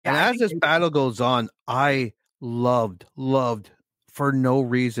And I as think this battle goes on, I loved for no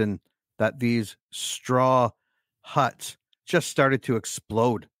reason that these straw huts just started to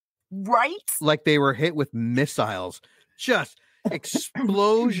explode. right? Like they were hit with missiles. Just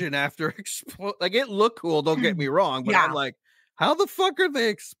explosion after explosion. Like it looked cool, don't get me wrong, but I'm like, how the fuck are they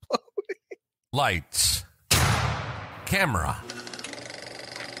exploding? Lights, camera,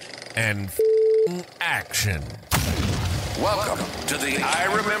 and action. Welcome to the I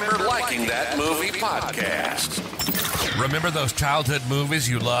Remember Liking That Movie podcast. Remember those childhood movies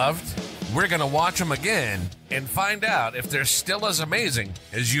you loved? We're going to watch them again and find out if they're still as amazing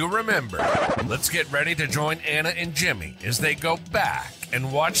as you remember. Let's get ready to join Anna and Jimmy as they go back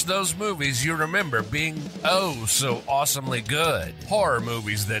and watch those movies you remember being oh so awesomely good. Horror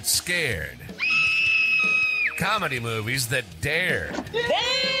movies that scared. Comedy movies that dared.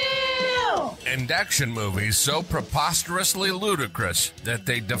 Damn! And action movies so preposterously ludicrous that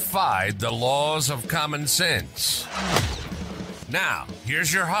they defied the laws of common sense. Now,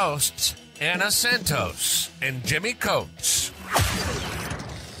 here's your hosts, Anna Santos and Jimmy Coates.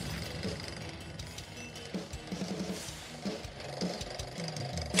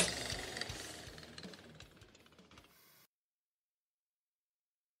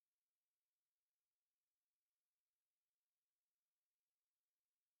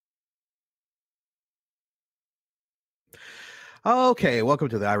 Okay, welcome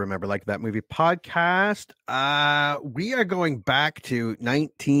to the I Remember Like That Movie podcast. We are going back to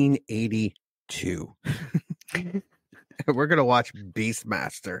 1982. We're going to watch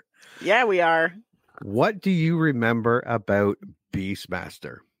Beastmaster. Yeah, we are. What do you remember about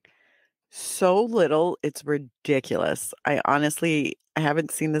Beastmaster? So little, it's ridiculous. I haven't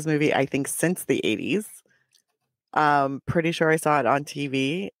seen this movie, I think, since the 80s. Pretty sure I saw it on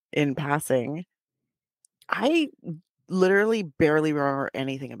TV in passing. I literally barely remember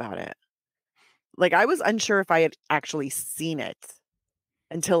anything about it. Like, I was unsure if I had actually seen it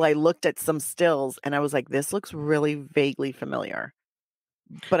until I looked at some stills and I was like, this looks really vaguely familiar.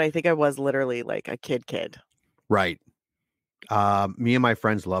 But I think I was literally like a kid. Right. Me and my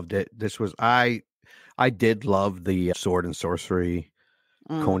friends loved it. This was I did love the sword and sorcery,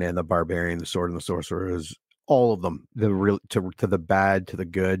 Conan the Barbarian, the sword and the sorcerers, all of them. The real to the bad, to the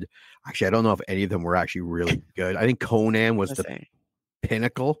good. Actually, I don't know if any of them were actually really good. I think Conan was the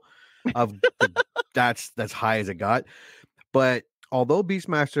pinnacle of that's high as it got. But although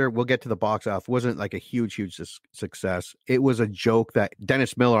Beastmaster, we'll get to the box office, wasn't like a huge success. It was a joke that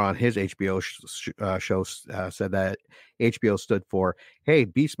Dennis Miller on his HBO show said that HBO stood for, hey,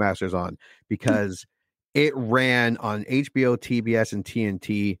 Beastmaster's on, because it ran on HBO, TBS, and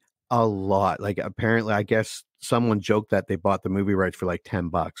TNT a lot. Like apparently, I guess someone joked that they bought the movie rights for like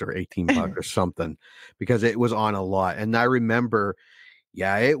 $10 or $18 or something because it was on a lot. And I remember,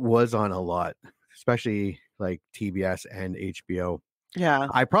 yeah, it was on a lot, especially like TBS and HBO. Yeah.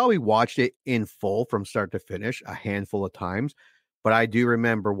 I probably watched it in full from start to finish a handful of times, but I do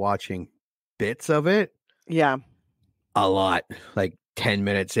remember watching bits of it. Yeah. A lot, like 10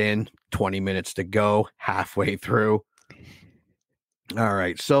 minutes in, 20 minutes to go, halfway through. All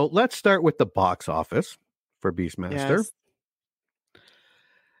right. So let's start with the box office for Beastmaster. Yes.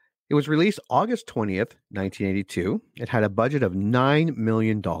 It was released August 20th, 1982. It had a budget of $9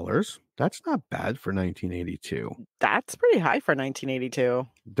 million. That's not bad for 1982. That's pretty high for 1982.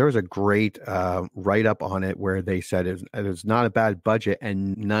 There was a great write-up on it where they said it was not a bad budget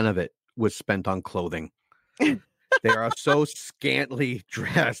and none of it was spent on clothing. They are so scantily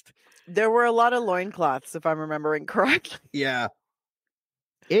dressed. There were a lot of loincloths, if I'm remembering correctly. Yeah.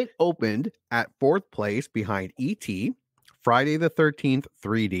 It opened at fourth place behind E.T., Friday the 13th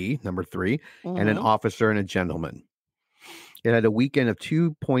 3D, number 3, and An Officer and a Gentleman. It had a weekend of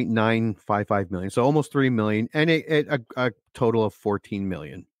 2.955 million, so almost 3 million, and a total of 14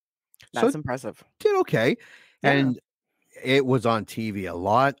 million. That's impressive. Did okay. Yeah. And it was on TV a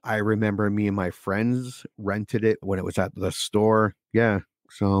lot. I remember me and my friends rented it when it was at the store. Yeah,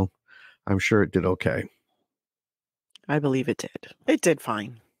 so I'm sure it did okay. I believe it did. It did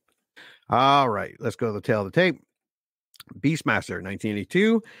fine. All right, let's go to the tail of the tape. Beastmaster,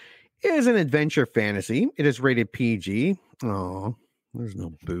 1982, is an adventure fantasy. It is rated PG. Oh, there's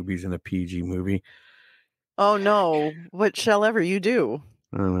no boobies in a PG movie. Oh no! What shall ever you do?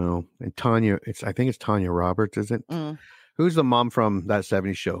 I don't know. And Tanya, I think it's Tanya Roberts, is it? Who's the mom from that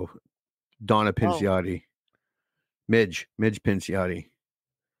 70s show? Donna Pinciotti. Midge Pinciotti.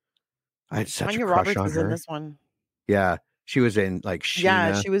 I had such Tanya a crush Roberts on was her. in this one. Yeah, she was in like Sheena.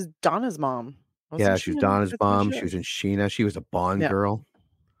 Yeah, she was Donna's mom. She was Donna's mom. She was in Sheena. She was a Bond girl.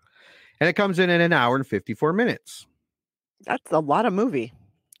 And it comes in an hour and 54 minutes. That's a lot of movie.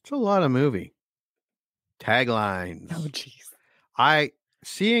 It's a lot of movie. Taglines. Oh, jeez.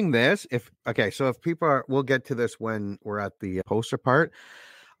 Seeing this, if people are, we'll get to this when we're at the poster part.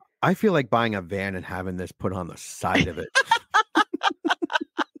 I feel like buying a van and having this put on the side of it.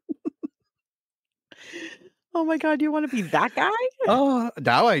 Oh my God, you want to be that guy? Oh,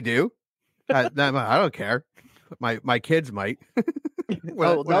 now I do. I don't care. My kids might.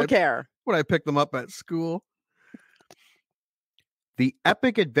 They'll care. When I pick them up at school. The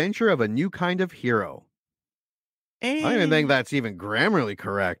epic adventure of a new kind of hero. I don't even think that's even grammarly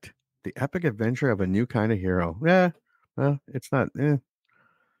correct. The epic adventure of a new kind of hero. Yeah. Well, it's not.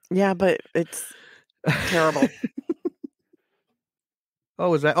 Yeah, but it's terrible.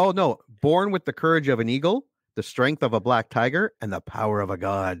 Oh, is that? Oh, no. Born with the courage of an eagle, the strength of a black tiger, and the power of a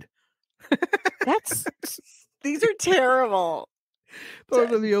god. These are terrible.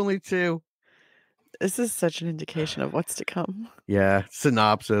 Those are the only two. This is such an indication of what's to come. Yeah.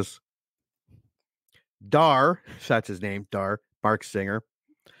 Synopsis. Dar, that's his name, Dar, Marc Singer,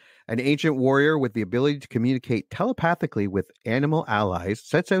 an ancient warrior with the ability to communicate telepathically with animal allies,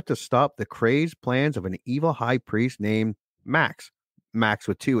 sets out to stop the crazed plans of an evil high priest named Max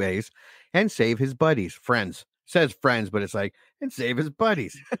with 2 A's, and save his buddies, friends. Says friends, but it's like, and save his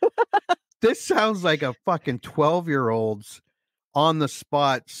buddies. This sounds like a fucking 12-year-old's on the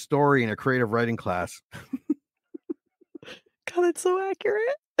spot story in a creative writing class. God, it's so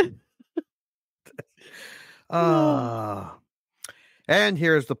accurate. And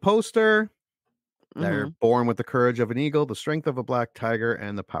here's the poster. They're born with the courage of an eagle, the strength of a black tiger,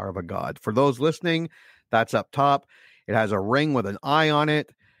 and the power of a god. For those listening, that's up top. It has a ring with an eye on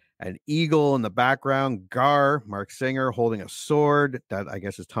it, an eagle in the background, Gar, Marc Singer, holding a sword. That, I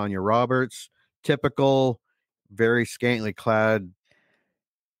guess, is Tanya Roberts. Typical, very scantily clad.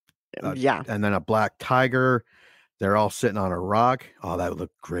 Yeah. And then a black tiger. They're all sitting on a rock. Oh, that would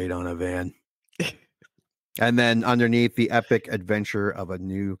look great on a van. And then underneath, the epic adventure of a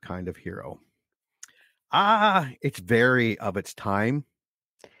new kind of hero. It's very of its time.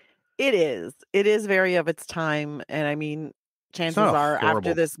 It is. It is very of its time. And I mean, chances are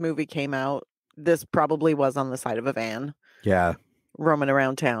after this movie came out, this probably was on the side of a van. Yeah. Roaming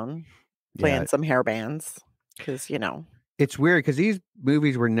around town, playing some hair bands. Because, It's weird because these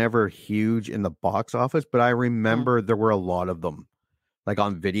movies were never huge in the box office, but I remember there were a lot of them, like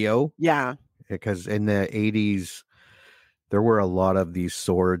on video. Yeah. Because in the 80s, there were a lot of these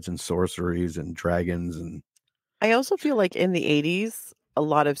swords and sorceries and dragons. And I also feel like in the 80s, a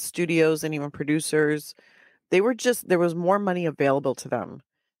lot of studios and even producers, there was more money available to them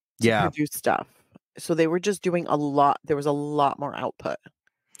to produce stuff. So they were just doing a lot. There was a lot more output.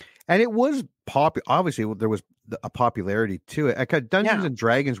 And it was popular. Obviously, there was a popularity to it. Dungeons and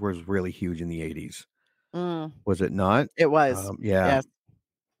Dragons was really huge in the 80s. Was it not? It was. Yeah. Yes.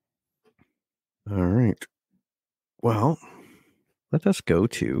 All right. Well, let us go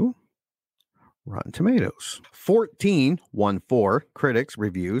to Rotten Tomatoes. 14 critics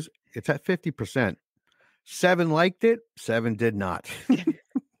reviews. It's at 50%. 7 liked it. 7 did not.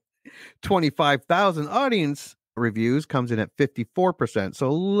 25,000 audience reviews comes in at 54%. So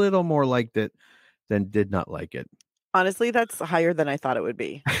a little more liked it than did not like it. Honestly, that's higher than I thought it would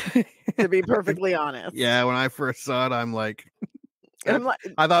be, to be perfectly honest. Yeah, when I first saw it, I thought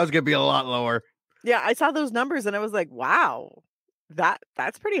it was going to be a lot lower. Yeah, I saw those numbers and I was like, wow,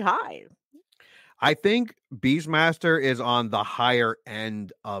 that's pretty high. I think Beastmaster is on the higher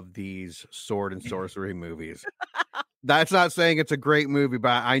end of these sword and sorcery movies. That's not saying it's a great movie,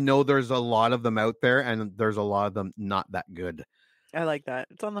 but I know there's a lot of them out there and there's a lot of them not that good. I like that.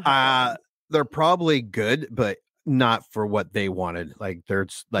 It's on the high end. They're probably good, but not for what they wanted. Like they're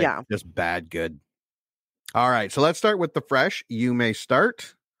just bad good. All right, so let's start with the fresh. You may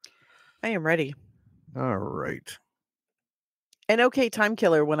start. I am ready. All right. An okay time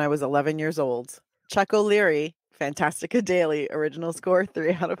killer when I was 11 years old. Chuck O'Leary, Fantastica Daily, original score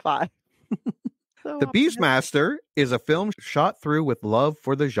 3 out of 5. The Beastmaster is a film shot through with love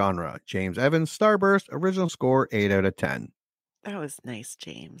for the genre. James Evans, Starburst, original score 8 out of 10. That was nice,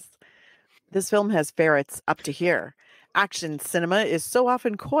 James. This film has ferrets up to here. Action cinema is so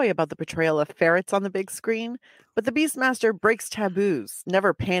often coy about the portrayal of ferrets on the big screen, but the Beastmaster breaks taboos,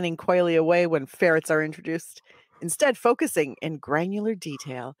 never panning coyly away when ferrets are introduced, instead focusing in granular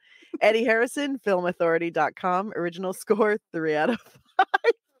detail. Eddie Harrison, filmauthority.com, original score 3 out of 5.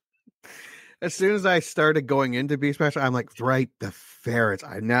 As soon as I started going into Beastmaster, I'm like, right, the ferrets.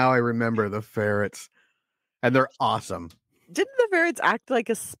 Now I remember the ferrets. And they're awesome. Didn't the ferrets act like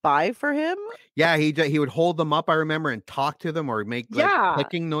a spy for him? Yeah, he would hold them up, I remember, and talk to them or make like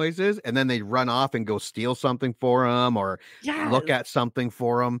clicking noises, and then they'd run off and go steal something for him or look at something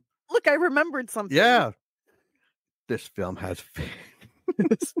for him. Look, I remembered something. Yeah. This film has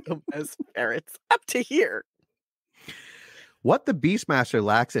ferrets up to here. What the Beastmaster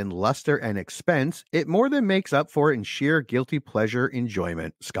lacks in luster and expense, it more than makes up for it in sheer guilty pleasure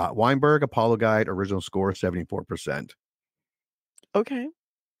enjoyment. Scott Weinberg, Apollo Guide, original score 74%. Okay.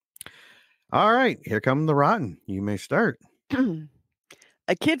 All right, here come the rotten. You may start.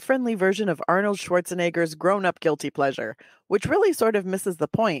 A kid-friendly version of Arnold Schwarzenegger's grown-up guilty pleasure, which really sort of misses the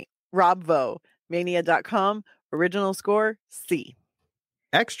point. Rob Vo, Mania.com, original score C.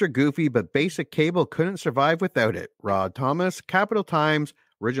 Extra goofy, but basic cable couldn't survive without it. Rod Thomas, Capital Times,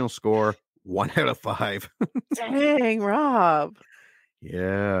 original score 1 out of 5. Dang, Rob.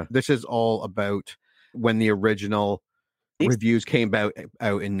 Yeah, this is all about when the original reviews came out in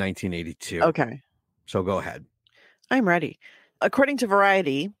 1982. Okay. So go ahead. I'm ready. According to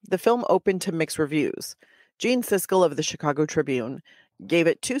Variety, the film opened to mixed reviews. Gene Siskel of the Chicago Tribune gave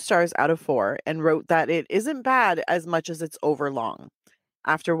it 2 stars out of 4 and wrote that it isn't bad as much as it's overlong.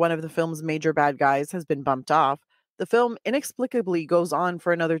 After one of the film's major bad guys has been bumped off, the film inexplicably goes on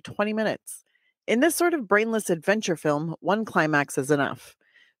for another 20 minutes. In this sort of brainless adventure film, one climax is enough.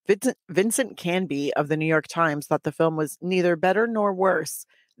 Vincent Canby of the New York Times thought the film was neither better nor worse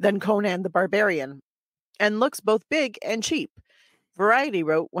than Conan the Barbarian, and looks both big and cheap. Variety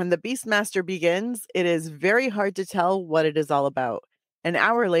wrote, when the Beastmaster begins, it is very hard to tell what it is all about. An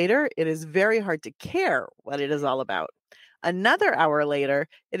hour later, it is very hard to care what it is all about. Another hour later,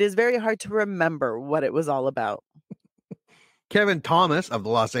 it is very hard to remember what it was all about. Kevin Thomas of the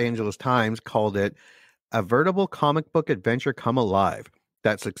Los Angeles Times called it a veritable comic book adventure come alive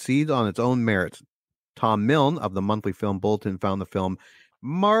that succeeds on its own merits. Tom Milne of the Monthly Film Bulletin found the film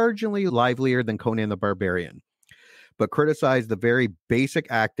marginally livelier than Conan the Barbarian, but criticized the very basic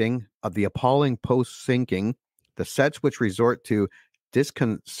acting of the appalling post-syncing, the sets which resort to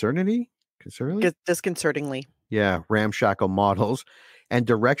disconcertingly? Yeah, ramshackle models, and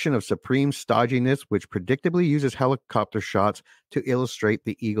direction of supreme stodginess, which predictably uses helicopter shots to illustrate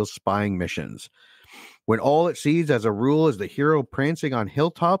the Eagle's spying missions. When all it sees as a rule is the hero prancing on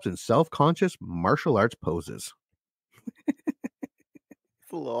hilltops in self-conscious martial arts poses.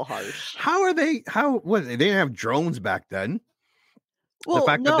 It's a little harsh. They didn't have drones back then. Well, the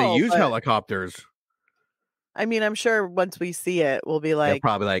fact that they use helicopters. I mean, I'm sure once we see it, we'll be like... They're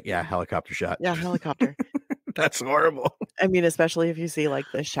probably like, yeah, helicopter shot. Yeah, helicopter. That's horrible. I mean, especially if you see like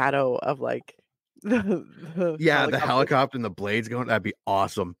the shadow of like the helicopter and the blades going, that'd be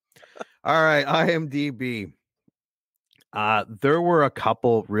awesome. All right, IMDb. There were a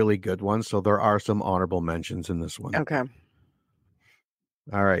couple really good ones, so there are some honorable mentions in this one. Okay.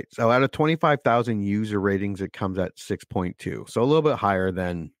 All right. So out of 25,000 user ratings, it comes at 6.2. So a little bit higher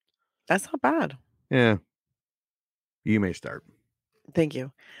than... That's not bad. Yeah. You may start. Thank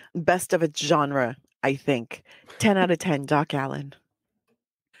you. Best of its genre, I think. 10 out of 10, Doc Allen.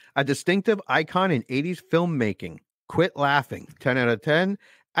 A distinctive icon in 80s filmmaking. Quit laughing. 10 out of 10.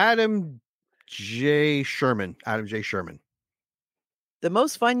 Adam J. Sherman. The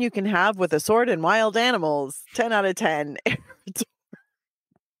most fun you can have with a sword and wild animals. 10 out of 10.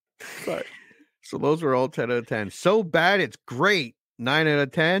 Sorry. So those were all 10 out of 10. So bad it's great. 9 out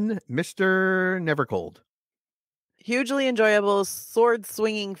of 10. Mr. Nevercold. Hugely enjoyable sword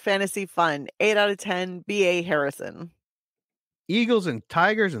swinging fantasy fun. 8 out of 10. B.A. Harrison. Eagles and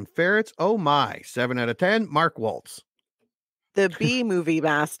tigers and ferrets. Oh my. 7 out of 10. Mark Waltz. The B Movie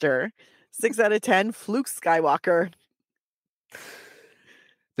Master. 6 out of 10. Fluke Skywalker.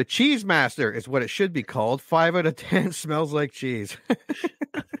 The Cheese Master is what it should be called. 5 out of 10. Smells like cheese.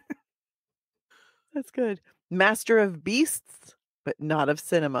 That's good. Master of Beasts, but not of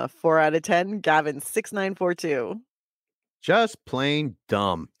cinema. 4 out of 10. Gavin 6942. Just plain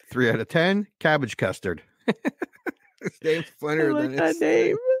dumb. 3 out of 10. Cabbage Custard. His name's funnier than that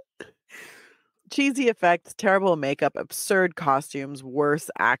name. Cheesy effects, terrible makeup, absurd costumes, worse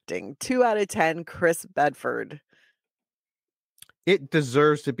acting. 2 out of 10. Chris Bedford. It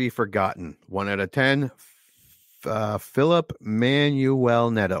deserves to be forgotten. 1 out of 10. Philip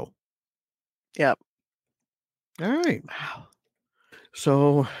Manuel Neto. Yep. All right. Wow.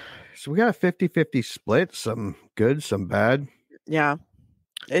 So we got a 50-50 split. Some good, some bad. Yeah.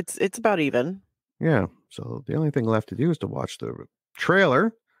 It's about even. Yeah. So the only thing left to do is to watch the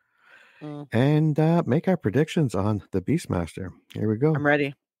trailer and make our predictions on the Beastmaster. Here we go. I'm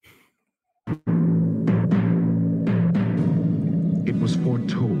ready. It was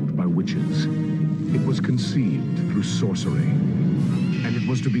foretold by witches. It was conceived through sorcery. And it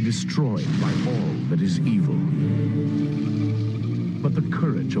was to be destroyed by all that is evil. But the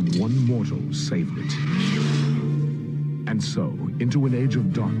courage of one mortal saved it. And so, into an age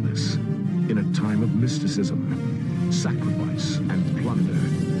of darkness, in a time of mysticism, sacrifice, and plunder,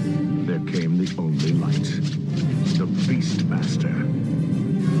 there came the only light, the Beastmaster.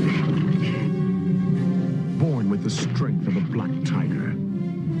 Born with the strength of a black tiger,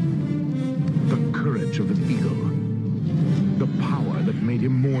 the courage of an eagle, the power that made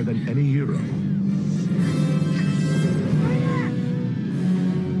him more than any hero.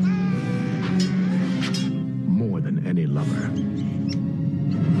 More than any lover.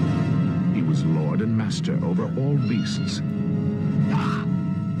 He was lord and master over all beasts.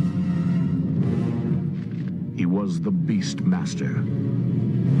 He was the Beastmaster.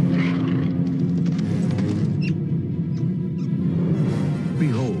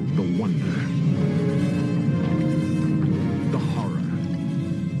 Behold the wonder, the horror,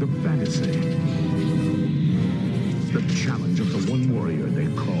 the fantasy, the challenge of the one warrior they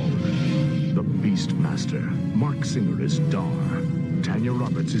called the Beastmaster. Marc Singer is Dar, Tanya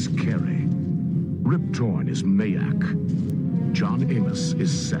Roberts is Carrie, Rip Torn is Mayak, John Amos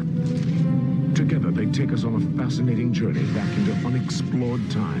is Seth. Together they take us on a fascinating journey back into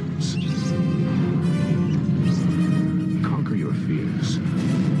unexplored times. Conquer your fears.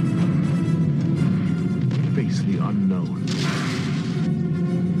 Face the unknown.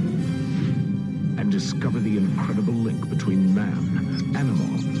 And discover the incredible link between man,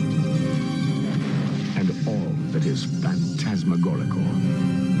 animal, and all that is phantasmagorical.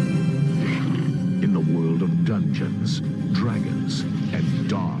 In the world of Dungeons, Dragons, and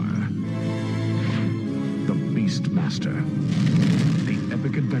Dar. The Beastmaster. The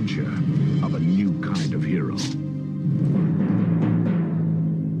epic adventure of a new kind of hero.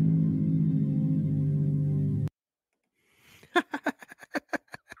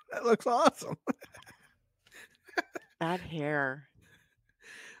 That looks awesome. That hair.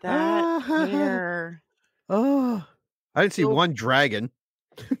 That hair. Oh, I didn't see one dragon.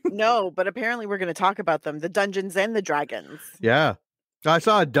 No, but apparently we're going to talk about them. The dungeons and the dragons. Yeah. I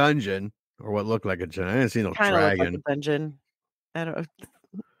saw a dungeon, or what looked like a dungeon. I didn't see no Kind of look dragon. like a dungeon. I don't.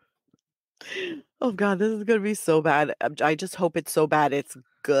 Oh God, this is going to be so bad. I just hope it's so bad it's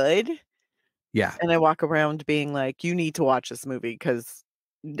good. Yeah. And I walk around being like, you need to watch this movie because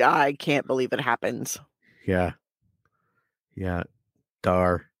I can't believe it happened. Yeah. Yeah.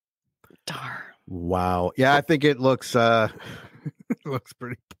 Dar. Wow. Yeah, I think it looks looks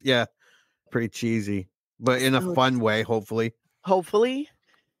pretty cheesy. But in a fun way, hopefully. Hopefully.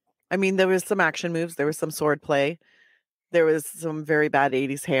 I mean, there was some action moves, there was some sword play. There was some very bad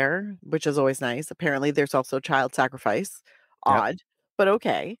 80s hair, which is always nice. Apparently, there's also child sacrifice. Odd, but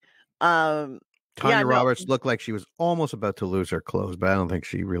okay. Tanya Roberts looked like she was almost about to lose her clothes, but I don't think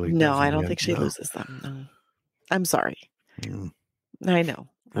she really does. No, I don't think she loses them. No. I'm sorry. I know.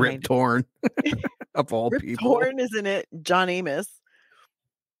 Rip Torn of all Rip people. Torn, isn't it? John Amos.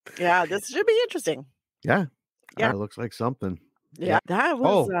 Yeah, this should be interesting. Yeah. Yeah. It looks like something. Yeah. That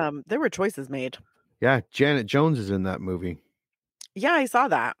was there were choices made. Yeah, Janet Jones is in that movie. Yeah, I saw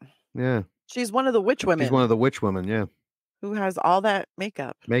that. Yeah. She's one of the witch women. She's one of the witch women, yeah. Who has all that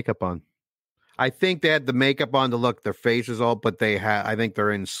makeup. Makeup on. I think they had the makeup on to look their faces all, but I think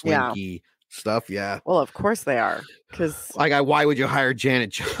they're in slinky stuff, yeah. Well, of course they are. Because why would you hire Janet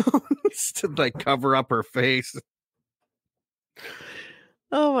Jones to like cover up her face?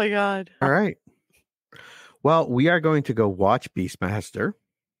 Oh my God. All right. Well, we are going to go watch Beastmaster.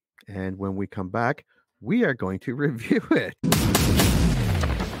 And when we come back, we are going to review it.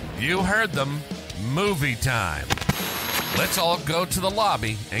 You heard them. Movie time. Let's all go to the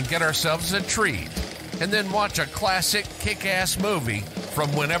lobby and get ourselves a treat. And then watch a classic kick-ass movie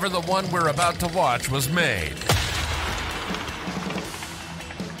from whenever the one we're about to watch was made.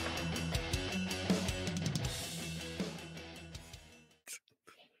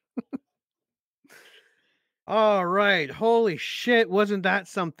 All right. Holy shit. Wasn't that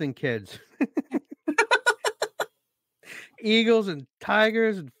something, kids? Eagles and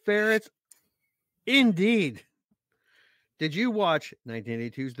tigers and ferrets. Indeed. Did you watch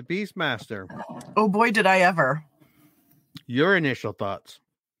 1982's The Beastmaster? Oh boy, did I ever. Your initial thoughts?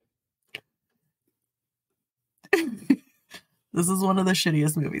 This is one of the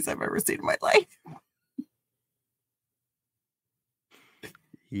shittiest movies I've ever seen in my life.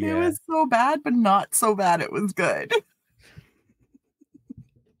 Yeah. It was so bad, but not so bad it was good.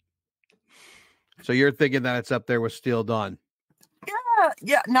 So you're thinking that it's up there with Steel Dawn?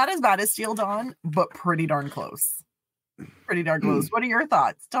 Yeah, not as bad as Steel Dawn, but pretty darn close. Pretty darn close. What are your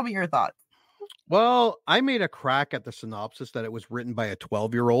thoughts? Tell me your thoughts. Well, I made a crack at the synopsis that it was written by a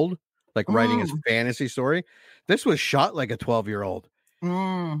 12-year-old, like writing his fantasy story. This was shot like a 12-year-old.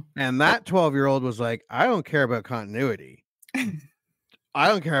 And that 12-year-old was like, I don't care about continuity. I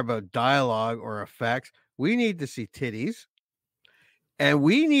don't care about dialogue or effects. We need to see titties. And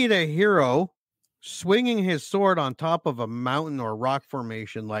we need a hero swinging his sword on top of a mountain or rock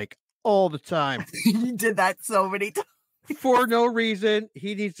formation like all the time. He did that so many times. For no reason.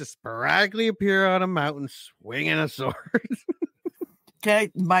 He needs to sporadically appear on a mountain swinging a sword. Okay,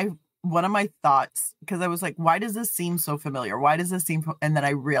 one of my thoughts, because I was like, why does this seem so familiar? Why does this seem... And then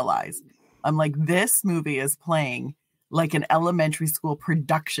I realized, I'm like, this movie is playing like an elementary school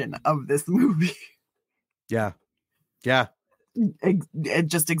production of this movie. Yeah.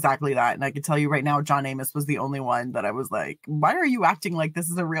 Just exactly that. And I can tell you right now, John Amos was the only one that I was like, why are you acting like this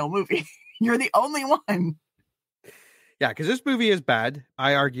is a real movie? You're the only one. Yeah, because this movie is bad.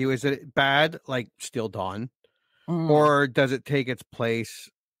 I argue, is it bad like Steel Dawn? Or does it take its place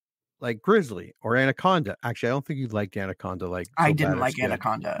like Grizzly or Anaconda? Actually, I don't think you liked Anaconda. Like I didn't like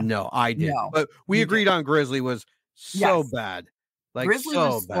Anaconda. No, I did. No, but we agreed on Grizzly was so bad. Like Grizzly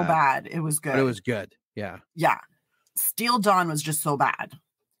was so bad. It was good. But it was good. Yeah. Yeah. Steel Dawn was just so bad.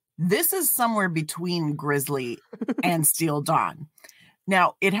 This is somewhere between Grizzly and Steel Dawn.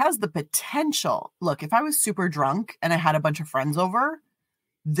 Now, it has the potential. Look, if I was super drunk and I had a bunch of friends over,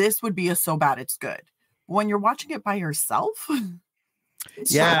 this would be a so bad it's good. When you're watching it by yourself,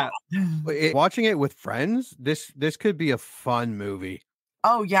 watching it with friends, this could be a fun movie.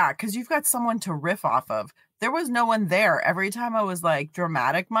 Oh yeah, because you've got someone to riff off of. There was no one there. Every time I was like,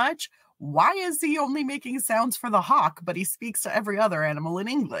 dramatic much? Why is he only making sounds for the hawk, but he speaks to every other animal in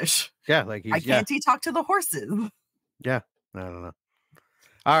English? Yeah, like why can't he talk to the horses? Yeah, I don't know.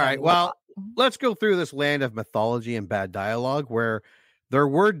 All right, well, let's go through this land of mythology and bad dialogue where there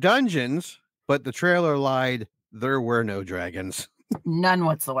were dungeons, but the trailer lied. There were no dragons. None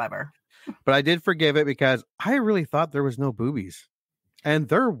whatsoever. But I did forgive it because I really thought there was no boobies. And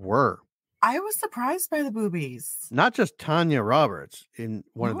there were. I was surprised by the boobies. Not just Tanya Roberts in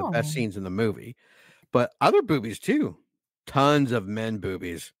one of the best scenes in the movie, but other boobies too. Tons of men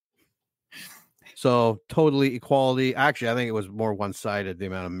boobies. So totally equality. Actually, I think it was more one-sided, the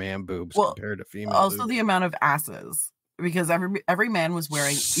amount of man boobs compared to female also boobs. The amount of asses. Because every man was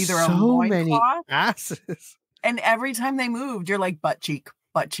wearing either a loincloth, asses. And every time they moved, you're like butt cheek,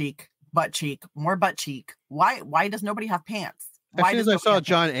 butt cheek, butt cheek, more butt cheek. Why does nobody have pants? As soon as I saw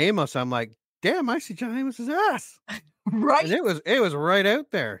John Amos, I'm like, damn, I see John Amos's ass. Right. And it was right out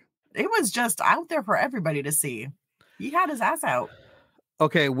there. It was just out there for everybody to see. He had his ass out.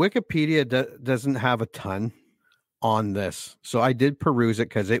 Okay, Wikipedia doesn't have a ton on this. So I did peruse it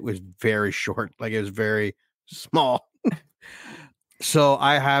because it was very short. Like it was very small. So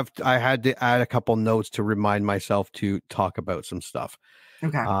I had to add a couple notes to remind myself to talk about some stuff.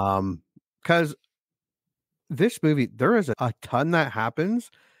 Okay. Because this movie, there is a ton that happens,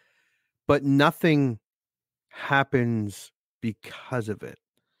 but nothing happens because of it.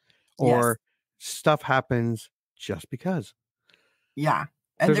 Or stuff happens just because. Yeah.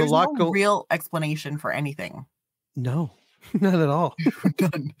 And there's no real explanation for anything. No, not at all.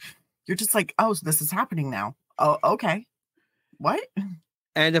 You're just like, oh, so this is happening now. Oh, okay. What?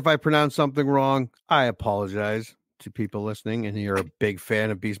 And if I pronounce something wrong, I apologize to people listening. And you're a big fan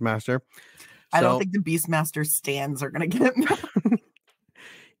of Beastmaster. I don't think the Beastmaster stands are going to get it.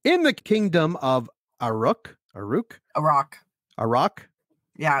 In the kingdom of Aruk.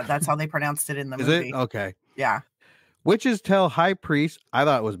 Yeah, that's how they pronounced it in the movie. Is it? Okay. Yeah. Witches tell high priest, I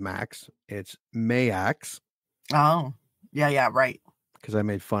thought it was Max. It's Mayax. Oh, yeah, right. Because I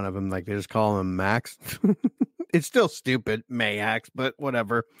made fun of him. Like they just call him Max. It's still stupid, Mayax, but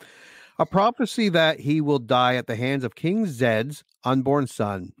whatever. A prophecy that he will die at the hands of King Zed's unborn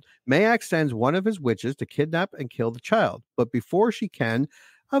son. Mayax sends one of his witches to kidnap and kill the child. But before she can,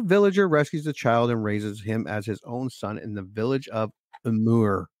 a villager rescues the child and raises him as his own son in the village of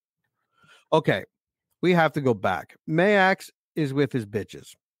Umur. Okay, we have to go back. Mayax is with his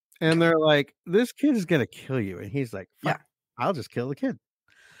bitches. And they're like, this kid is going to kill you. And he's like, fuck, I'll just kill the kid.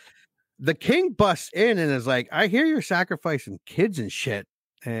 The king busts in and is like, I hear you're sacrificing kids and shit.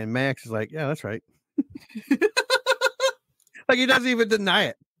 And Max is like, yeah, that's right. Like he doesn't even deny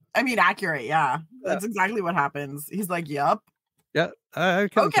it. I mean, accurate. Yeah. That's exactly what happens. He's like, yup. Yeah.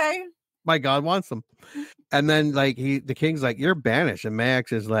 Okay. My God wants them. And then like the king's like, you're banished. And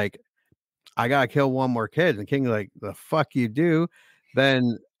Max is like, I got to kill one more kid. And the king's like, the fuck you do.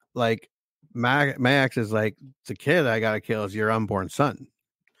 Then like Max is like, the kid I got to kill is your unborn son.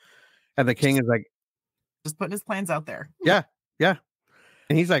 And the king is like, Just putting his plans out there. Yeah. Yeah.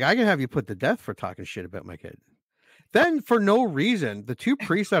 And he's like, I can have you put to death for talking shit about my kid. Then, for no reason, the two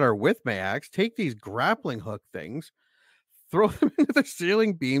priests that are with Mayax take these grappling hook things, throw them into the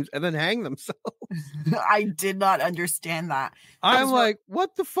ceiling beams, and then hang themselves. I did not understand that. I'm like,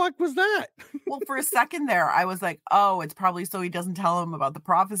 what the fuck was that? Well, for a second there, I was like, oh, it's probably so he doesn't tell him about the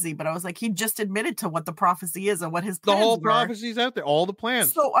prophecy. But I was like, he just admitted to what the prophecy is and what his plans The whole were. prophecy's out there, all the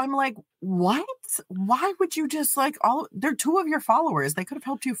plans. So I'm like, what? Why would you just like they're two of your followers. They could have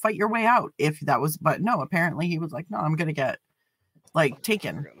helped you fight your way out if that was, but no, apparently he was like, no, I'm going to get like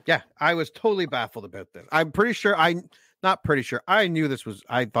taken. Yeah, I was totally baffled about this. I'm pretty sure not pretty sure. I knew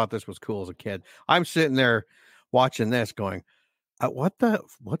I thought this was cool as a kid. I'm sitting there watching this going,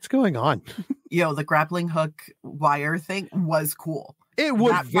 what's going on? The grappling hook wire thing was cool. It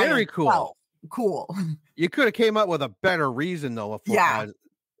was very cool. Cool. You could have came up with a better reason though.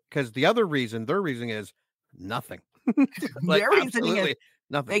 Because their reason is nothing. Their reasoning is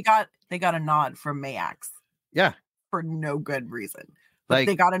nothing. They got a nod from Mayax. Yeah. For no good reason. But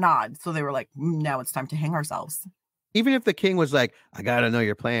they got a nod. So they were like, now it's time to hang ourselves. Even if the king was like, I got to know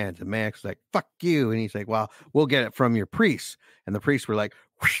your plans. And Max was like, fuck you. And he's like, well, we'll get it from your priests. And the priests were like,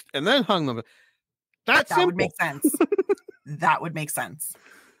 whoosh, and then hung them. That would make sense. That would make sense.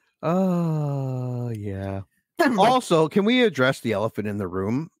 Oh, yeah. Also, can we address the elephant in the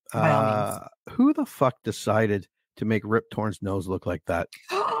room? Who the fuck decided to make Rip Torn's nose look like that?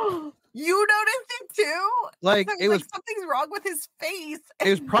 You noticed it too? Like it was something's wrong with his face. It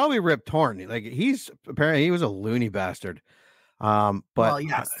was probably Rip Torn. Like he was a loony bastard. But well,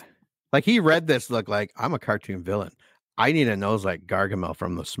 yes. Like he read this look like I'm a cartoon villain. I need a nose like Gargamel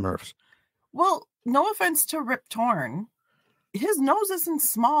from the Smurfs. Well, no offense to Rip Torn. His nose isn't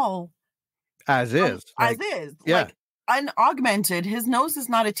small. As is. Yeah. Like unaugmented, his nose is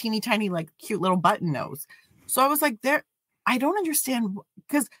not a teeny tiny, like cute little button nose. So I was like, I don't understand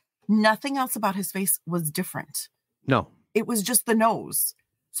because nothing else about his face was different. No. It was just the nose.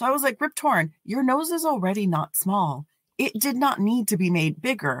 So I was like, Rip Torn, your nose is already not small. It did not need to be made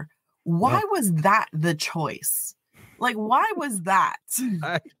bigger. Why was that the choice? Like, why was that?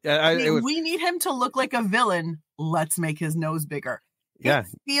 We need him to look like a villain. Let's make his nose bigger. Yeah.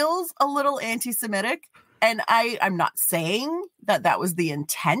 It feels a little anti-Semitic. And I'm not saying that was the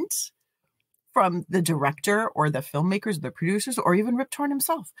intent from the director or the filmmakers, or the producers, or even Rip Torn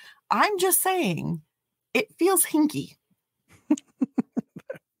himself. I'm just saying it feels hinky.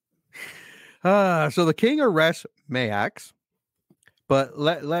 So the king arrests Mayax, but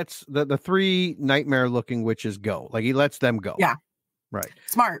let's the three nightmare looking witches go. Like he lets them go. Yeah. Right.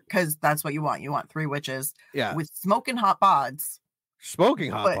 Smart, because that's what you want. You want three witches with smoking hot bods.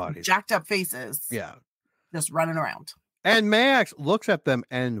 Smoking hot bodies. Jacked up faces. Yeah. Just running around. And Mayax looks at them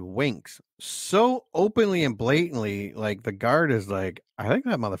and winks so openly and blatantly. Like the guard is like, I think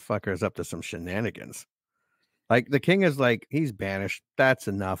that motherfucker is up to some shenanigans. Like the king is like, he's banished. That's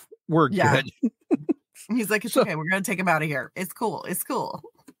enough. We're good. He's like, it's okay. We're going to take him out of here. It's cool. It's cool.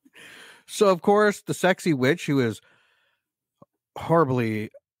 So, of course, the sexy witch, who is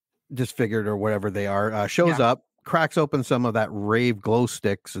horribly disfigured or whatever they are, shows up, cracks open some of that rave glow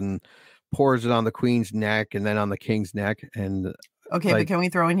sticks and pours it on the queen's neck and then on the king's neck. And okay, but can we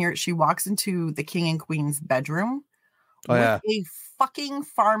throw in here? She walks into the king and queen's bedroom with a fucking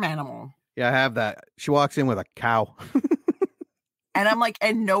farm animal. Yeah, I have that. She walks in with a cow. And I'm like,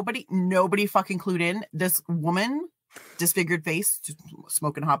 and nobody fucking clued in. This woman, disfigured face,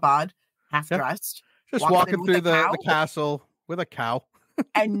 smoking hot bod, half dressed, just walking through the castle with a cow.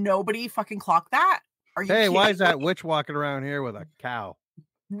 And nobody fucking clocked that. Are you kidding? Why is that witch walking around here with a cow?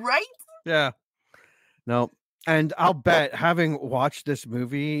 Right? Yeah. No. And I'll bet, having watched this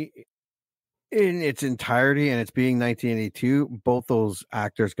movie in its entirety and it's being 1982, both those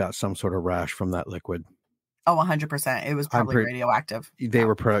actors got some sort of rash from that liquid. Oh, 100%. It was probably radioactive. They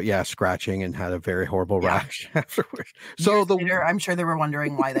were scratching and had a very horrible rash afterwards. So later, I'm sure they were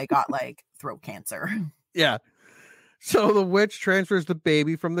wondering why they got like throat cancer. Yeah. So the witch transfers the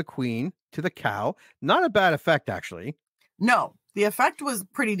baby from the queen to the cow. Not a bad effect, actually. No, the effect was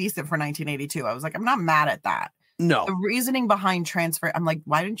pretty decent for 1982. I was like, I'm not mad at that. No. The reasoning behind transfer, I'm like,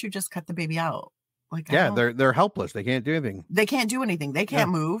 why didn't you just cut the baby out? Like, they're helpless. They can't do anything. They can't do anything. They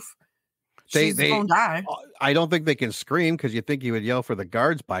can't move. She's gonna die. I don't think they can scream because you think you would yell for the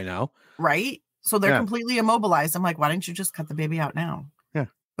guards by now. Right? So they're completely immobilized. I'm like, why didn't you just cut the baby out now? Yeah.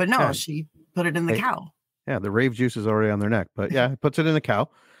 But no, she put it in the cow. Yeah, the rave juice is already on their neck. But puts it in the cow.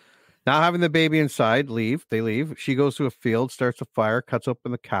 Now having the baby inside, they leave. She goes to a field, starts a fire, cuts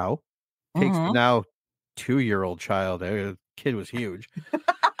open the cow, takes the now 2-year-old child. The kid was huge.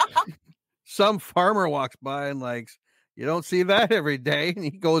 some farmer walks by and you don't see that every day. And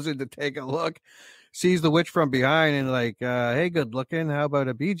he goes in to take a look, sees the witch from behind and hey, good looking. How about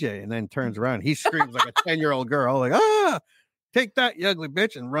a BJ? And then turns around. He screams like a 10-year-old girl, take that, you ugly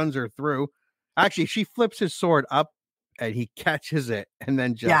bitch, and runs her through. Actually, she flips his sword up and he catches it and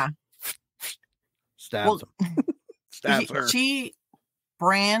then just stabs him. Stabs her. She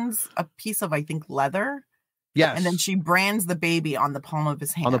brands a piece of, I think, leather. Yes. And then she brands the baby on the palm of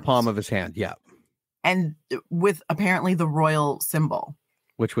his hand. On the palm of his hand, yeah. And with apparently the royal symbol.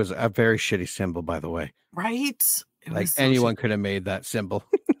 Which was a very shitty symbol, by the way. Right? Anyone could have made that symbol.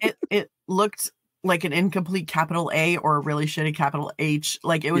 it looked like an incomplete capital A or a really shitty capital H.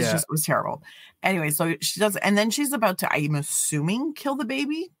 It was terrible. Anyway, so she does, and then she's about to, I'm assuming, kill the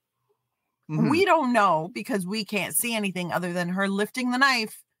baby. Mm-hmm. We don't know because we can't see anything other than her lifting the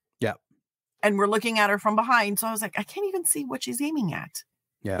knife. Yeah. And we're looking at her from behind. So I was like, I can't even see what she's aiming at.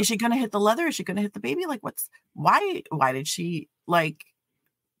 Yeah. Is she going to hit the leather? Is she going to hit the baby? Why did she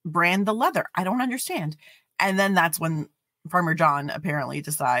brand the leather? I don't understand. And then that's when Farmer John apparently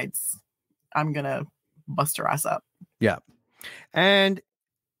decides, I'm going to bust her ass up. Yeah. And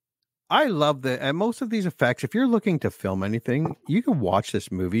I love and most of these effects, if you're looking to film anything, you can watch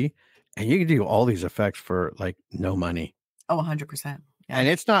this movie and you can do all these effects for no money. Oh, 100%. Yeah. And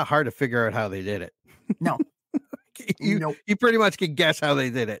it's not hard to figure out how they did it. No. You pretty much can guess how they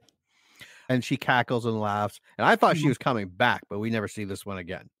did it. And she cackles and laughs. And I thought she was coming back, but we never see this one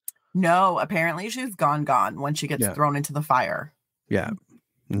again. No, apparently she's gone when she gets thrown into the fire. Yeah.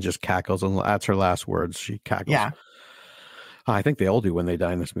 And just cackles. And that's her last words. She cackles. Yeah. I think they all do when they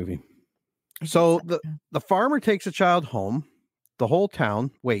die in this movie. So the farmer takes the child home. The whole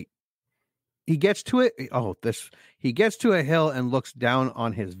town. Wait. He gets to it. He gets to a hill and looks down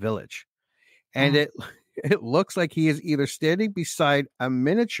on his village. And it looks like he is either standing beside a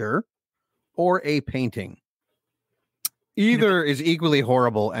miniature or a painting. Either is equally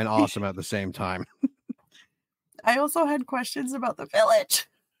horrible and awesome at the same time. I also had questions about the village.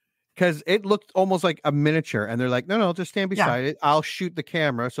 Because it looked almost like a miniature. And they're like, no, just stand beside it. I'll shoot the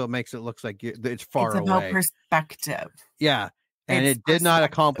camera so it makes it look like it's far away. It's about perspective. Yeah. And it did not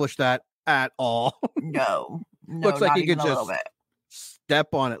accomplish that at all. No. Looks like you could just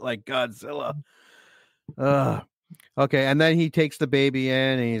step on it like Godzilla. Okay. And then he takes the baby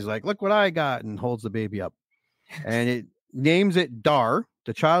in and he's like, look what I got, and holds the baby up. And it names it Dar.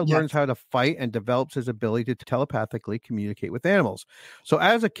 The child learns how to fight and develops his ability to telepathically communicate with animals. So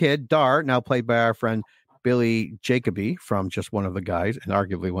as a kid, Dar, now played by our friend Billy Jacoby from Just One of the Guys, and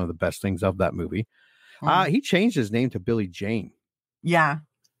arguably one of the best things of that movie, he changed his name to Billy Jane. Yeah.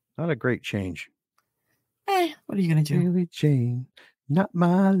 Not a great change. What are you going to do? Billy Jane, not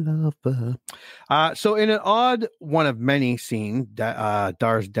my lover. So in an odd one of many scene,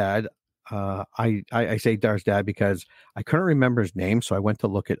 Dar's dad, I say Dar's dad because I couldn't remember his name, so I went to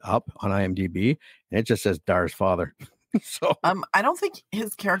look it up on IMDb, and it just says Dar's father. So I don't think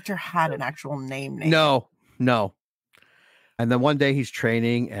his character had an actual name. No. And then one day he's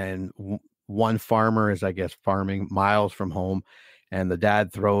training, and one farmer is, I guess, farming miles from home, and the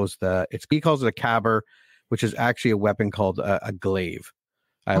dad throws he calls it a caber, which is actually a weapon called a glaive.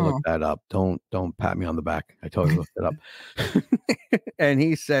 I looked that up. Don't pat me on the back. I totally looked it up. And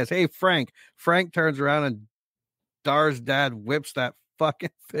he says, hey, Frank. Frank turns around and Dar's dad whips that fucking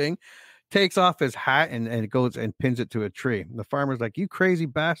thing, takes off his hat and goes and pins it to a tree. And the farmer's like, you crazy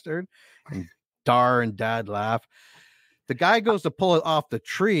bastard. And Dar and dad laugh. The guy goes to pull it off the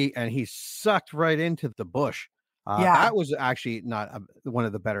tree and he's sucked right into the bush. That was actually not one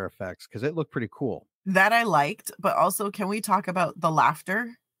of the better effects because it looked pretty cool. That I liked, but also can we talk about the laughter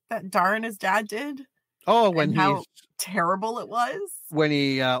that Dar and his dad did? Oh, how terrible it was when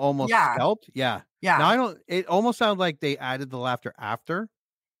he almost scalped. Yeah. Now it almost sounded like they added the laughter after.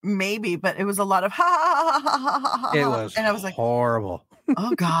 Maybe, but it was a lot of ha. It was, and I was like, horrible.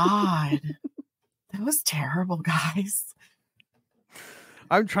 Oh God, that was terrible, guys.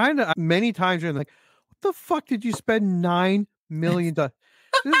 I'm trying to many times. You're like, what the fuck did you spend $9 million?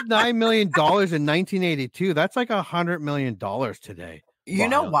 This is $9 million in 1982. That's like $100 million today. You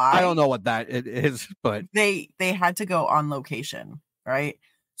know why? I don't know what that it is, but they had to go on location, right?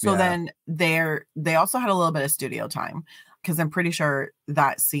 So then they also had a little bit of studio time because I'm pretty sure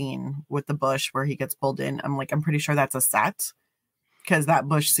that scene with the bush where he gets pulled in, I'm pretty sure that's a set because that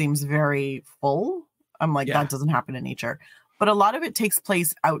bush seems very full. I'm like, that doesn't happen in nature. But a lot of it takes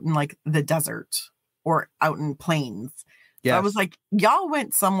place out in like the desert or out in plains. Yes. So I was like, y'all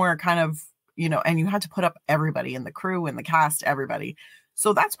went somewhere kind of, and you had to put up everybody in the crew and the cast, everybody.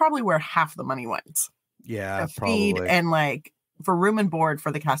 So that's probably where half the money went. Yeah, feed and like for room and board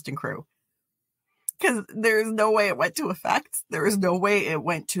for the cast and crew. Because there's no way it went to effects. There is no way it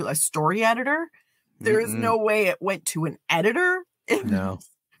went to a story editor. There is no way it went to an editor. No.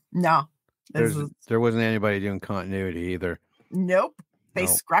 No. There wasn't anybody doing continuity either. Nope. They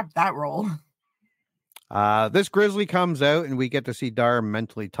scrapped that role. This grizzly comes out and we get to see Dar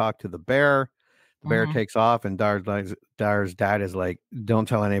mentally talk to the bear. The bear takes off and Dar's dad is like, don't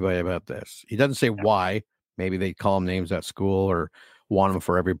tell anybody about this. He doesn't say why. Maybe they call him names at school or want him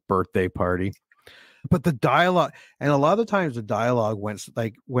for every birthday party. But the dialogue, and a lot of the times the dialogue went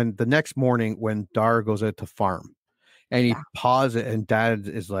like when the next morning when Dar goes out to farm and he pauses and dad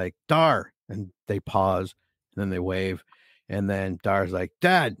is like, Dar, and they pause and then they wave. And then Dar's like,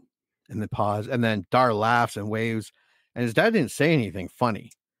 Dad, and they pause. And then Dar laughs and waves. And his dad didn't say anything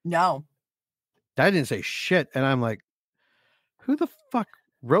funny. No. Dad didn't say shit. And I'm like, who the fuck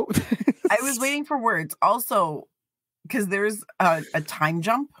wrote this? I was waiting for words. Also, because there's a time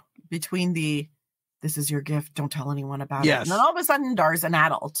jump between this is your gift, don't tell anyone about it. And then all of a sudden, Dar's an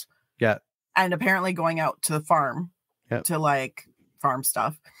adult. Yeah. And apparently going out to the farm to like farm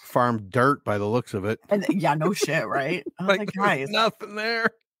stuff. Farm dirt by the looks of it. And no shit, right? I was like, guys, nothing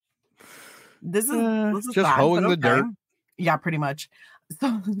there. This is just bad, hoeing the dirt. Yeah, pretty much.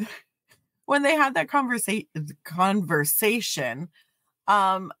 So when they had that conversation,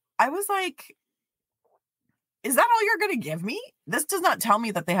 I was like, is that all you're going to give me? This does not tell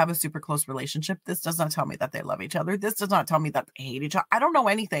me that they have a super close relationship. This does not tell me that they love each other. This does not tell me that they hate each other. I don't know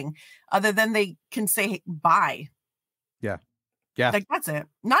anything other than they can say bye. Yeah. Yeah. Like, that's it.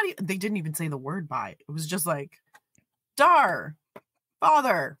 They didn't even say the word bye. It was just like, Dar,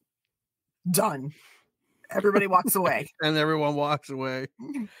 father, done. Everybody walks away. And everyone walks away.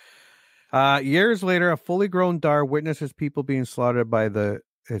 Years later, a fully grown Dar witnesses people being slaughtered by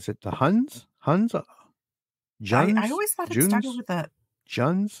is it the Huns? Huns? Juns? I always thought it started with a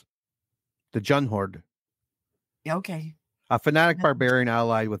Juns? The Jun horde. Yeah, okay. A fanatic barbarian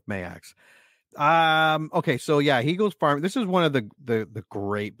allied with Mayaks. Okay, so yeah, he goes farming. This is one of the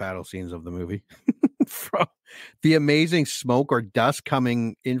great battle scenes of the movie. From the amazing smoke or dust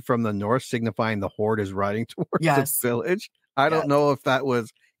coming in from the north, signifying the horde is riding towards the village. I don't know if that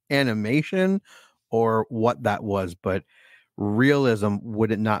was animation or what that was, but realism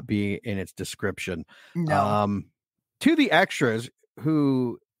would it not be in its description. No. To the extras,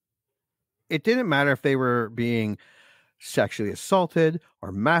 who it didn't matter if they were being sexually assaulted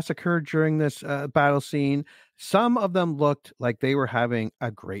or massacred during this battle scene. Some of them looked like they were having a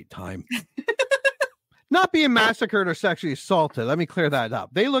great time. Not being massacred or sexually assaulted. Let me clear that up.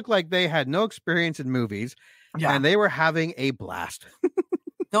 They look like they had no experience in movies and they were having a blast.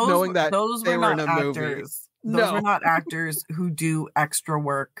 Knowing that those they were in not a actors. movie. Those were not actors who do extra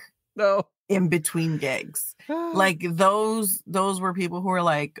work. No. In between gigs. Like those were people who were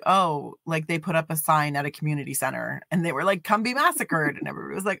like, oh, like they put up a sign at a community center and they were like, come be massacred. And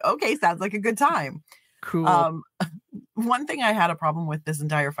everybody was like, okay, sounds like a good time. Cool. One thing I had a problem with this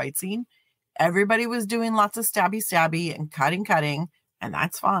entire fight scene, everybody was doing lots of stabby and cutting, and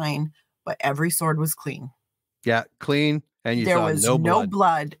that's fine. But every sword was clean. Yeah, clean. And there was no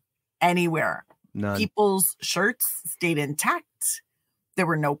blood anywhere. None. People's shirts stayed intact. There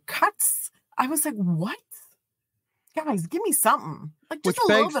were no cuts. I was like, what? Guys, give me something. Like just which a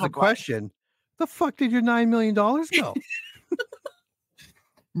little begs bit the of blood. question, the fuck did your $9 million go?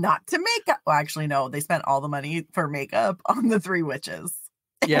 Not to makeup. Well, actually, no. They spent all the money for makeup on the three witches.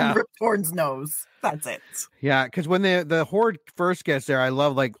 Yeah. And Rip Torn's nose. That's it. Yeah, because when the horde first gets there, I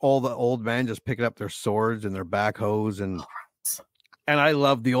love like all the old men just picking up their swords and their backhoes and I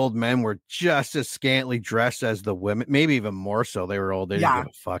love the old men were just as scantily dressed as the women, maybe even more so. They were old. They didn't give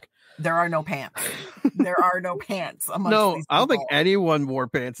a fuck. There are no pants. There are no pants. No, I don't think anyone wore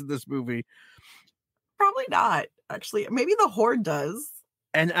pants in this movie. Probably not. Actually, maybe the horde does.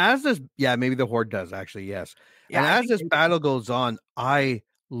 And as this, maybe the horde does actually. Yes. Yeah, and as this battle goes on, I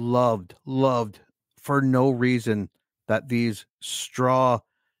loved for no reason that these straw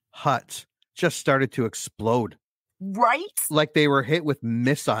huts just started to explode. Right? Like they were hit with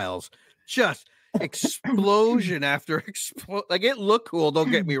missiles. Just explosion after explosion. Like it looked cool, don't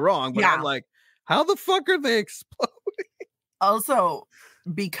get me wrong, but I'm like, how the fuck are they exploding? Also,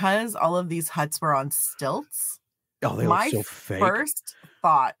 because all of these huts were on stilts, they look so fake. First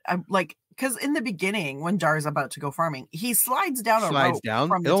thought, I'm like, because in the beginning, when Dar's about to go farming, he slides down a rope.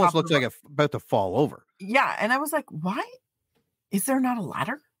 From it almost looks like it's about to fall over. Yeah, and I was like, why? Is there not a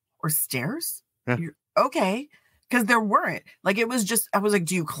ladder or stairs? Yeah. Okay, because there weren't. Like it was just, I was like,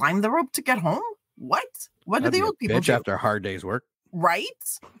 do you climb the rope to get home? What do the old people do? After a hard day's work.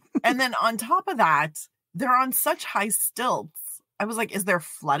 Right? And then on top of that, they're on such high stilts. I was like, is there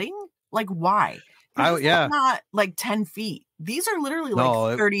flooding? Like, why? Yeah. Not like 10 feet. These are literally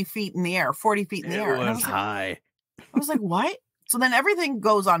like 30 feet in the air, 40 feet in the air. It was high. I was like, what? So then everything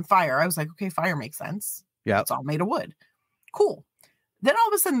goes on fire. I was like, okay, fire makes sense. Yeah. It's all made of wood. Cool. Then all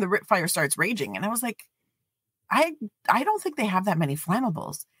of a sudden the fire starts raging. And I was like, I don't think they have that many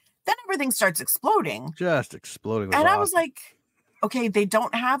flammables. Then everything starts exploding. Just exploding. And I was like, okay, they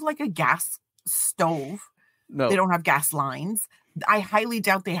don't have like a gas stove. No. They don't have gas lines. I highly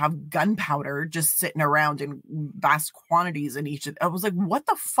doubt they have gunpowder just sitting around in vast quantities in each. I was like, what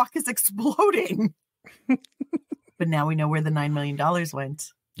the fuck is exploding? But now we know where the $9 million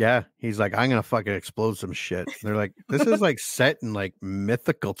went. Yeah. He's like, I'm going to fucking explode some shit. And they're like, this is like set in like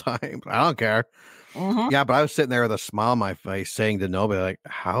mythical times. I don't care. Mm-hmm. Yeah. But I was sitting there with a smile on my face saying to nobody, like,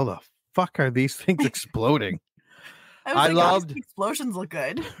 how the fuck are these things exploding? I loved explosions look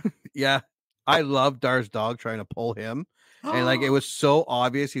good. Yeah. I loved Dar's dog trying to pull him. And like, it was so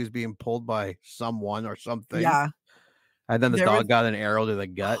obvious he was being pulled by someone or something. Yeah. And then the dog got an arrow to the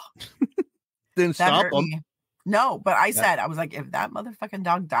gut. Didn't stop him. Me. No, but I said, I was like, if that motherfucking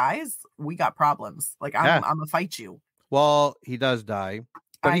dog dies, we got problems. Like, I'm gonna fight you. Well, he does die,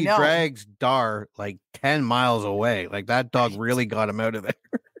 but he drags Dar like 10 miles away. Like that dog really got him out of there.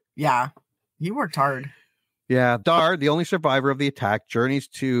 Yeah. He worked hard. Yeah. Dar, the only survivor of the attack, journeys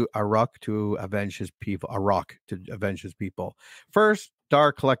to Iraq to avenge his people. First,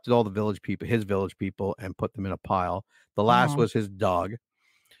 Dar collected all his village people, and put them in a pile. The last was his dog.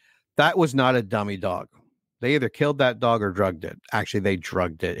 That was not a dummy dog. They either killed that dog or drugged it. Actually, they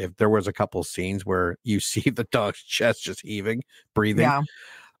drugged it. If there was a couple scenes where you see the dog's chest just heaving, breathing. Yeah.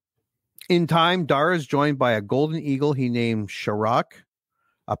 In time, Dar is joined by a golden eagle he named Sharak,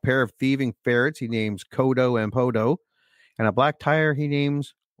 a pair of thieving ferrets he names Kodo and Podo, and a black tiger he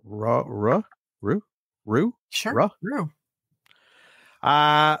names Ru. Sure. Ru.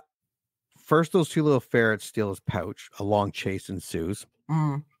 First, those two little ferrets steal his pouch. A long chase ensues.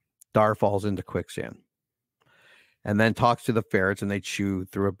 Dar falls into quicksand. And then talks to the ferrets, and they chew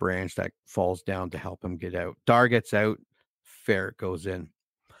through a branch that falls down to help him get out. Dar gets out, ferret goes in.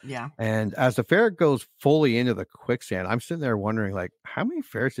 Yeah. And as the ferret goes fully into the quicksand, I'm sitting there wondering, like, how many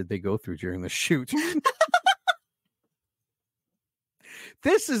ferrets did they go through during the shoot?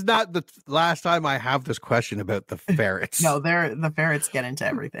 This is not the last time I have this question about the ferrets. No, the ferrets get into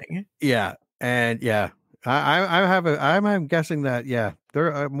everything. Yeah. And yeah, I'm guessing that, yeah,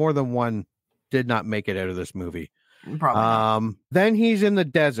 there are more than one did not make it out of this movie. Probably. Then he's in the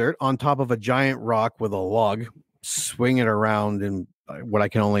desert on top of a giant rock with a log, swinging around in what I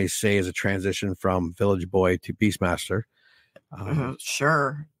can only say is a transition from Village Boy to Beastmaster.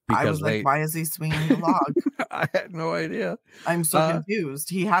 Sure. I was like, why is he swinging the log? I had no idea. I'm so confused.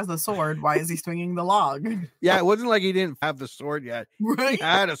 He has a sword. Why is he swinging the log? Yeah, it wasn't like he didn't have the sword yet. Right? He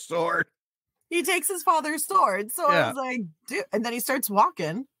had a sword. He takes his father's sword. So I was like, dude. And then he starts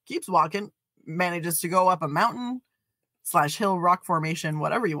walking, keeps walking, manages to go up a mountain / hill rock formation,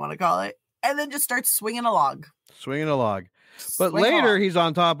 whatever you want to call it, and then just starts swinging a log. But later he's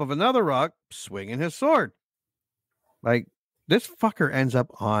on top of another rock swinging his sword. Like, this fucker ends up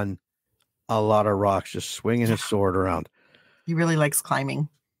on a lot of rocks just swinging his sword around. He really likes climbing.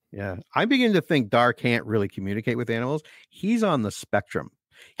 Yeah. I begin to think Dar can't really communicate with animals. He's on the spectrum.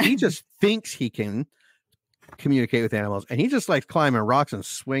 He just thinks he can communicate with animals, and he just likes climbing rocks and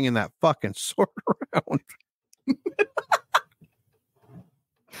swinging that fucking sword around.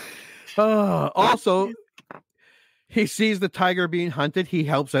 Also, he sees the tiger being hunted. He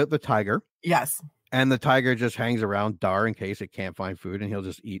helps out the tiger. Yes. And the tiger just hangs around Dar in case it can't find food, and he'll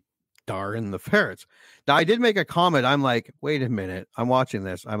just eat Dar and the ferrets. Now, I did make a comment. I'm like, wait a minute. I'm watching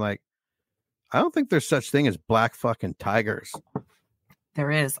this. I'm like, I don't think there's such thing as black fucking tigers.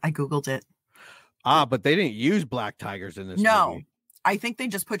 There is. I Googled it. But they didn't use black tigers in this movie. I think they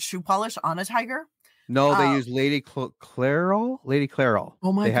just put shoe polish on a tiger. No, they used Lady Clairol.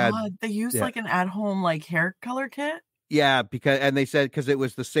 Oh my God. They used like an at-home like hair color kit. Yeah, because they said it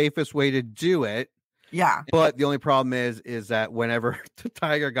was the safest way to do it. Yeah. But the only problem is that whenever the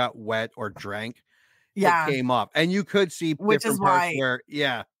tiger got wet or drank, it came off. And you could see which is why where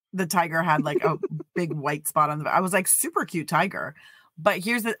the tiger had like a big white spot on I was like, super cute tiger. But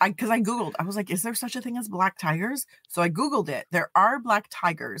here's because I Googled, I was like, is there such a thing as black tigers? So I Googled it. There are black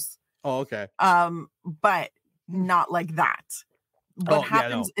tigers. Oh, okay. But not like that. What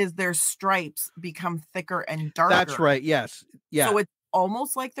happens is their stripes become thicker and darker. That's right. Yes. Yeah. So it's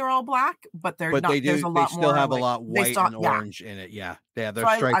almost like they're all black, but they're not. There's a lot more. They still have a lot white and orange in it. Yeah. Yeah. Their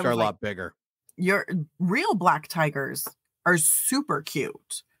stripes are a lot bigger. Your real black tigers are super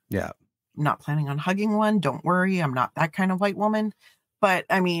cute. Yeah. I'm not planning on hugging one. Don't worry. I'm not that kind of white woman. But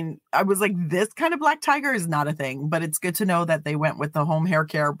I mean, I was like, this kind of black tiger is not a thing, but it's good to know that they went with the home hair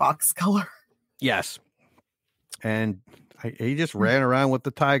care box color. Yes. And he just ran around with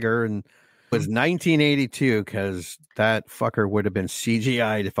the tiger, and it was 1982 because that fucker would have been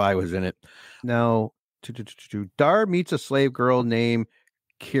CGI'd if I was in it. Now, Dar meets a slave girl named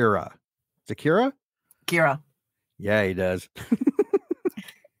Kira. Is it Kira? Kira. Yeah, he does.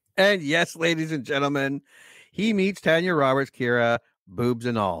 And yes, ladies and gentlemen, he meets Tanya Roberts, Kira, boobs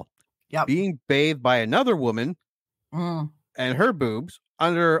and all. Yep. Being bathed by another woman and her boobs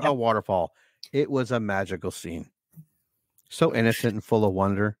under a waterfall. It was a magical scene. So innocent and full of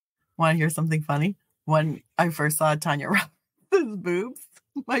wonder. Want to hear something funny? When I first saw Tanya Roberts' boobs,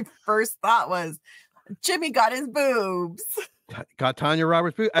 my first thought was, Jimmy got his boobs. Got Tanya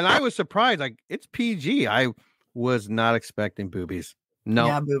Roberts' boobs. And I was surprised. Like, it's PG. I was not expecting boobies. No.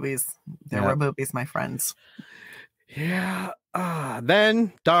 Yeah, boobies. There were boobies, my friends. Yeah.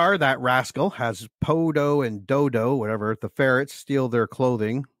 Then Dar, that rascal, has Podo and Dodo, whatever, the ferrets, steal their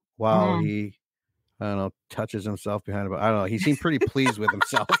clothing while he, I don't know, touches himself behind him. I don't know. He seemed pretty pleased with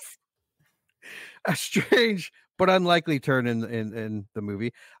himself. A strange but unlikely turn in the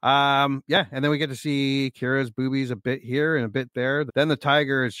movie. And then we get to see Kira's boobies a bit here and a bit there. Then the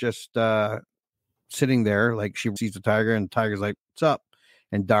tiger is just sitting there, like she sees the tiger, and the tiger's like, "What's up?"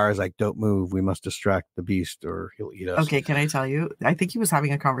 And Dar's like, "Don't move. We must distract the beast or he'll eat us." Okay, can I tell you? I think he was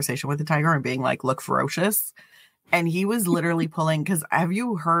having a conversation with the tiger and being like, "Look ferocious." And he was literally pulling, because have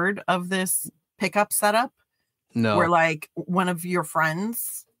you heard of this pickup setup? No. Where like one of your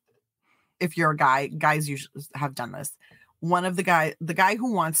friends, if you're a guy, guys usually have done this. One of the guy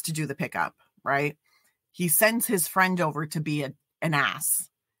who wants to do the pickup, right? He sends his friend over to be an ass.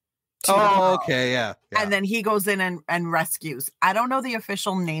 Oh, okay, yeah. And then he goes in and rescues. I don't know the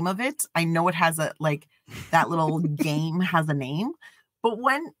official name of it. I know it has a, like, that little game has a name. But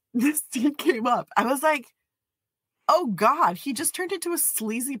when this scene came up, I was like, oh God, he just turned into a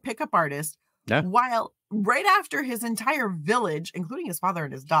sleazy pickup artist. Yeah. While right after his entire village, including his father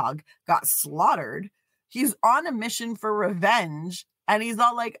and his dog, got slaughtered, he's on a mission for revenge. And he's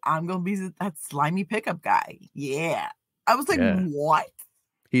all like, I'm going to be that slimy pickup guy. Yeah. I was like, what?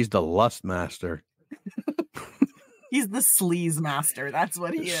 He's the lust master. He's the sleaze master. That's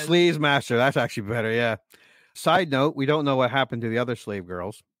what he is. Sleaze master. That's actually better. Yeah. Side note, we don't know what happened to the other slave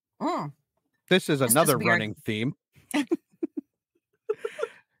girls. This is another running theme.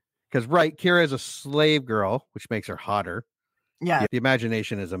 Because, right, Kira is a slave girl, which makes her hotter. Yeah. The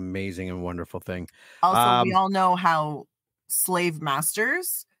imagination is an amazing and wonderful thing. Also, we all know how slave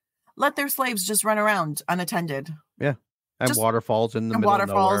masters let their slaves just run around unattended. Yeah. And just waterfalls in the middle of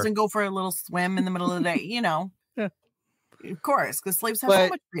nowhere. Waterfalls and go for a little swim in the middle of the day, you know. Yeah. Of course, because slaves have so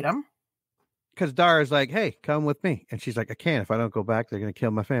much freedom. Because Dar is like, hey, come with me. And she's like, I can't. If I don't go back, they're going to kill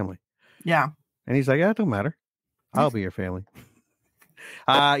my family. Yeah. And he's like, yeah, it don't matter. I'll be your family.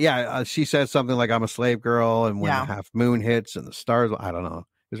 She says something like, I'm a slave girl. And when the half moon hits and the stars, I don't know.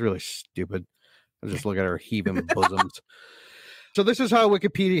 It was really stupid. I just look at her heaving bosoms. So this is how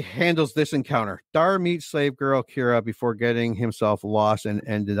Wikipedia handles this encounter. Dar meets slave girl Kira before getting himself lost and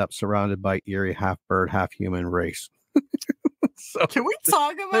ended up surrounded by eerie half-bird, half-human race. So can we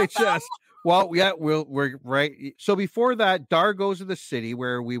talk about that? Well, yeah, we're right. So before that, Dar goes to the city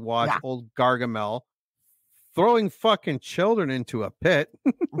where we watch old Gargamel throwing fucking children into a pit.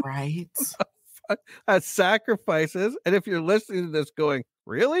 Right. As sacrifices. And if you're listening to this going,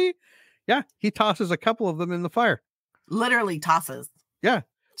 really? Yeah, he tosses a couple of them in the fire. Literally tosses. Yeah.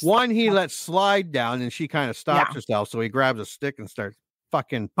 One he lets slide down and she kind of stops herself. So he grabs a stick and starts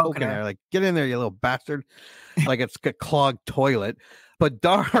fucking poking her. Like, get in there, you little bastard. Like it's a clogged toilet. But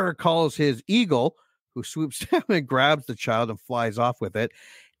Dar calls his eagle, who swoops down and grabs the child and flies off with it.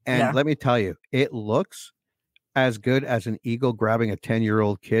 And let me tell you, it looks as good as an eagle grabbing a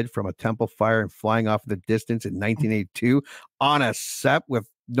 10-year-old kid from a temple fire and flying off in the distance in 1982 on a set with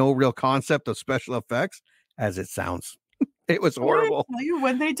no real concept of special effects as it sounds. It was horrible. I tell you,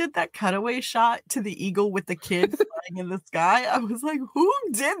 when they did that cutaway shot to the eagle with the kid flying in the sky, I was like, who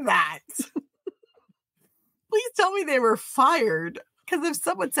did that? Please tell me they were fired. Because if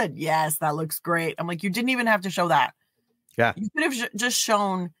someone said, yes, that looks great, I'm like, you didn't even have to show that. Yeah. You could have just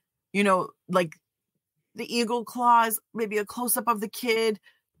shown, you know, like the eagle claws, maybe a close-up of the kid,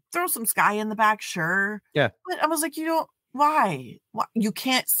 throw some sky in the back, sure. Yeah. But I was like, why? You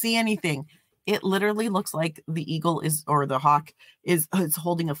can't see anything. It literally looks like the eagle is, or the hawk is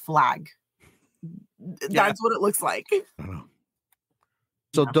holding a flag. That's what it looks like.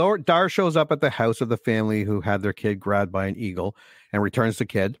 So Dar shows up at the house of the family who had their kid grabbed by an eagle and returns the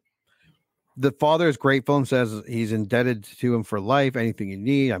kid. The father is grateful and says he's indebted to him for life. Anything you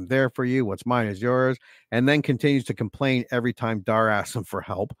need, I'm there for you. What's mine is yours. And then continues to complain every time Dar asks him for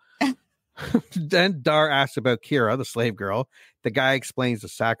help. Then Dar asks about Kira, the slave girl. The guy explains the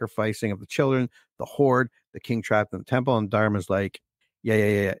sacrificing of the children, the horde, the king trapped in the temple. And Dharma's like,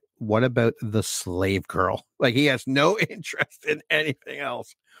 yeah. What about the slave girl? Like, he has no interest in anything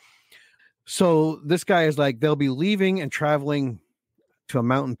else. So this guy is like, they'll be leaving and traveling to a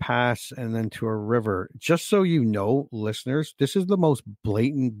mountain pass and then to a river. Just so you know, listeners, this is the most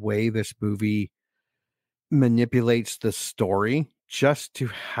blatant way this movie manipulates the story just to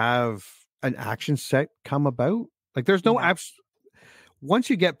have an action set come about. Like, there's no once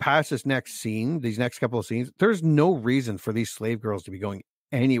you get past this next scene, these next couple of scenes, there's no reason for these slave girls to be going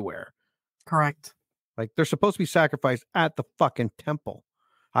anywhere. Correct. Like, they're supposed to be sacrificed at the fucking temple.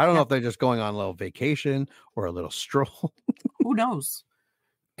 I don't know if they're just going on a little vacation or a little stroll. Who knows?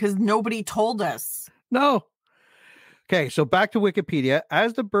 Because nobody told us. No. Okay, so back to Wikipedia.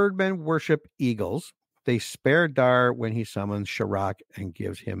 As the Birdmen worship eagles, they spare Dar when he summons Sharak and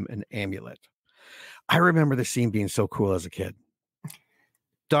gives him an amulet. I remember the scene being so cool as a kid.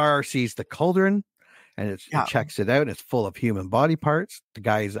 Dar sees the cauldron and it checks it out. And it's full of human body parts. The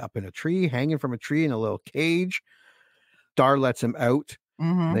guy is up in a tree, hanging from a tree in a little cage. Dar lets him out.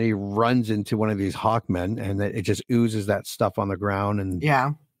 And then he runs into one of these hawkmen and it just oozes that stuff on the ground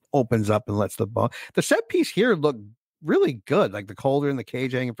and opens up and lets the ball. The set piece here looked really good. Like the cauldron, the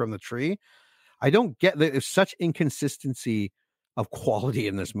cage hanging from the tree. I don't get that. There's such inconsistency of quality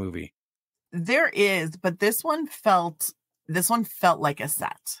in this movie. There is, but this one felt like a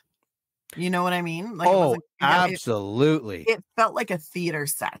set. You know what I mean? Like, absolutely. It felt like a theater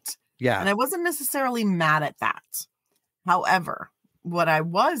set. Yeah. And I wasn't necessarily mad at that. However, what I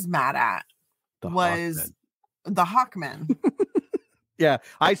was mad at was the Hawkmen. Yeah.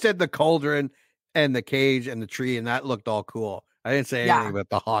 I said the cauldron and the cage and the tree, and that looked all cool. I didn't say anything about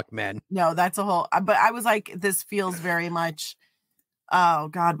the Hawkmen. No, that's a whole, but I was like, this feels very much, oh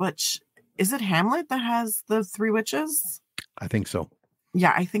God, is it Hamlet that has the three witches? I think so.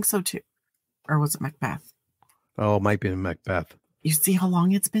 Yeah, I think so too. Or was it Macbeth? Oh, it might be Macbeth. You see how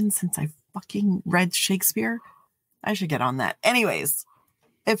long it's been since I fucking read Shakespeare? I should get on that. Anyways,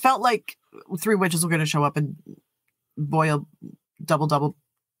 it felt like three witches were going to show up and boil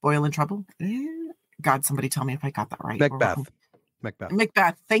in trouble. God, somebody tell me if I got that right.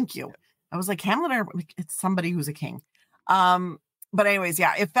 Macbeth. Thank you. I was like, Hamlet, or it's somebody who's a king. But anyways,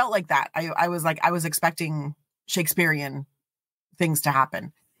 yeah, it felt like that. I was expecting Shakespearean things to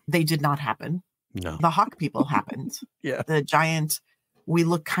happen. They did not happen. No. The hawk people happened. Yeah. The giant, we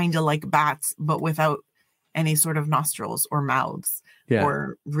look kind of like bats, but without any sort of nostrils or mouths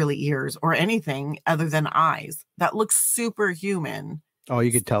or really ears or anything other than eyes. That looks superhuman. Oh,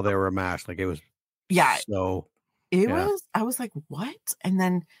 you could tell they were masked. Like, it was. Yeah. So it was, I was like, what? And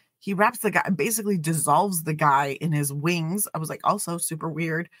then he wraps the guy, basically dissolves the guy in his wings. I was like, also super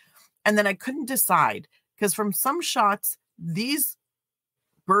weird. And then I couldn't decide because from some shots, these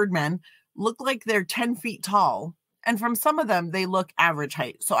birdmen look like they're 10 feet tall. And from some of them, they look average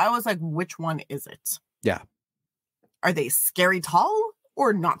height. So I was like, which one is it? Yeah. Are they scary tall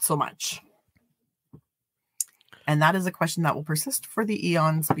or not so much? And that is a question that will persist for the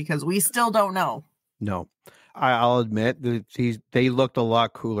eons because we still don't know. No, I'll admit that they looked a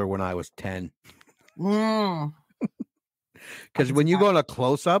lot cooler when I was 10. Because when you go on a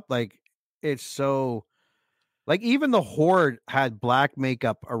close up, like, it's so, like, even the horde had black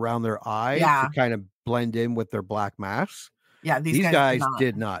makeup around their eyes to kind of blend in with their black masks. Yeah, these guys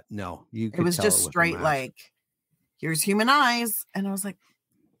did not. No, it was just straight like, here's human eyes, and I was like,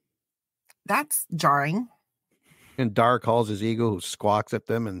 that's jarring. And Dar calls his eagle, who squawks at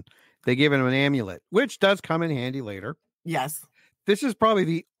them, and they give him an amulet, which does come in handy later. Yes, this is probably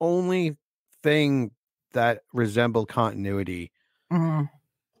the only thing that resembled continuity in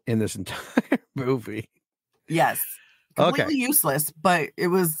this entire movie. Yes, completely useless, but it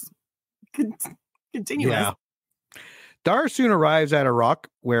was continuous. Yeah. Dar soon arrives at a rock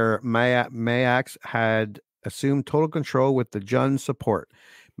where Mayax had assumed total control with the Jun support.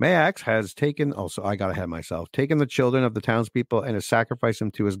 Mayax has taken the children of the townspeople and has sacrificed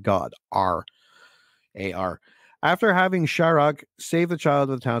them to his god, A-R. After having Sharak save the child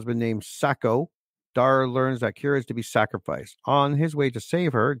of the townsman named Sako, Dar learns that Kira is to be sacrificed. On his way to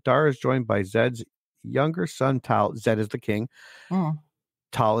save her, Dar is joined by Zed's younger son, Tal. Zed is the king.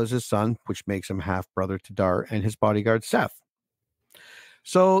 Tal is his son, which makes him half-brother to Dar, and his bodyguard, Seth.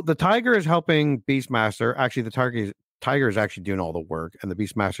 So the tiger is helping Beastmaster. Actually, the tiger is actually doing all the work, and the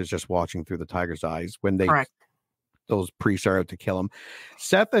Beastmaster is just watching through the tiger's eyes when they those priests are out to kill him.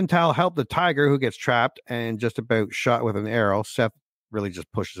 Seth and Tal help the tiger, who gets trapped and just about shot with an arrow. Seth really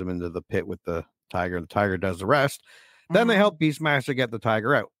just pushes him into the pit with the tiger, and the tiger does the rest. Then they help Beastmaster get the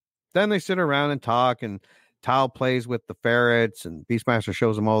tiger out. Then they sit around and talk, and Tal plays with the ferrets, and Beastmaster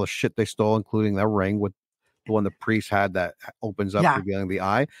shows them all the shit they stole, including the ring with the one the priest had that opens up, revealing the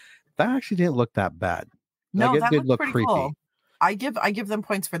eye. That actually didn't look that bad. No, like, that did looked pretty creepy. cool. I give them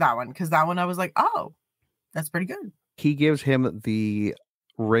points for that one, because that one I was like, oh, that's pretty good. He gives him the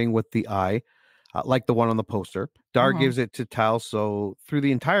ring with the eye, like the one on the poster. Dar gives it to Tal. So through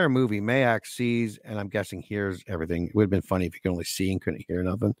the entire movie, Mayak sees, and I'm guessing hears everything. It would have been funny if you could only see and couldn't hear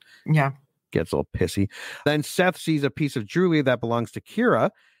nothing. Yeah. Gets all pissy. Then Seth sees a piece of jewelry that belongs to Kira,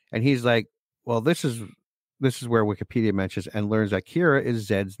 and he's like, well, this is where Wikipedia mentions, and learns that Kira is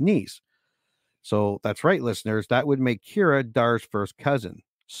Zed's niece. So that's right, listeners. That would make Kira Dar's first cousin.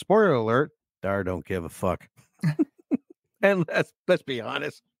 Spoiler alert, Dar don't give a fuck. And let's be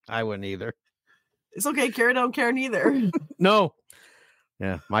honest, I wouldn't either. It's okay, Kira don't care neither. No.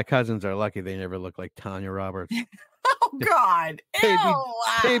 Yeah, my cousins are lucky they never look like Tanya Roberts. Oh, God.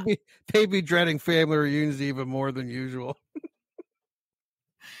 They'd be dreading family reunions even more than usual.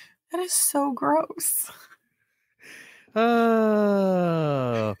 That is so gross.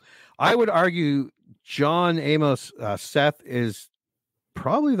 I would argue John Amos Seth is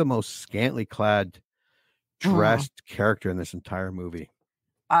probably the most scantily clad dressed character in this entire movie.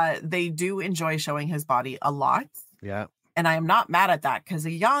 They do enjoy showing his body a lot. Yeah. And I am not mad at that, because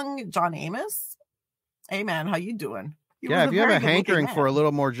a young John Amos, hey man, how you doing? If you have a hankering for a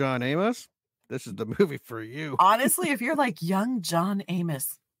little more John Amos, this is the movie for you. Honestly, if you're like young John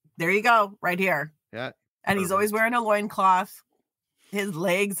Amos, there you go, right here. Yeah. And he's always wearing a loincloth. His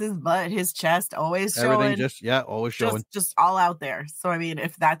legs, his butt, his chest, always showing. Everything always showing. Just all out there. So I mean,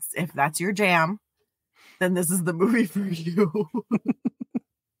 if that's your jam, then this is the movie for you.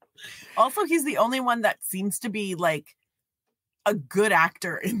 Also, he's the only one that seems to be like a good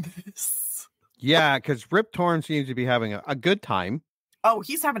actor in this. Yeah, because Rip Torn seems to be having a good time. Oh,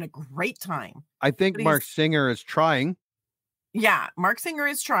 he's having a great time. I think Marc Singer is trying. Yeah, Marc Singer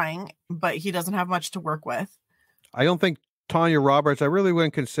is trying, but he doesn't have much to work with. I don't think Tanya Roberts, I really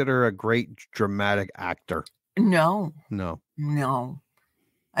wouldn't consider a great dramatic actor. No.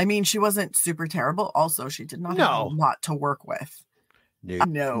 I mean, she wasn't super terrible. Also, she did not have a lot to work with.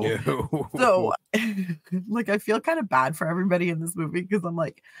 No. So, like, I feel kind of bad for everybody in this movie, because I'm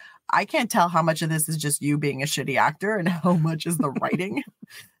like, I can't tell how much of this is just you being a shitty actor and how much is the writing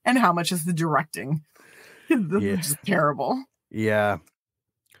and how much is the directing. This is just terrible. Yeah.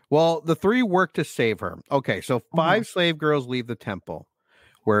 Well, the three work to save her. Okay, so 5 slave girls leave the temple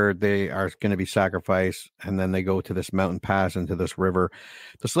where they are going to be sacrificed, and then they go to this mountain pass into this river.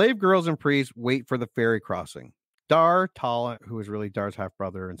 The slave girls and priests wait for the ferry crossing. Dar, Tal, who is really Dar's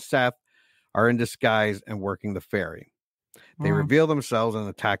half-brother, and Seth are in disguise and working the ferry. They reveal themselves and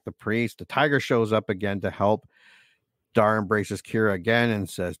attack the priest. The tiger shows up again to help. Dar embraces Kira again and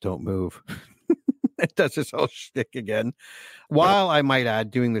says, don't move. It does this whole shtick again. While I might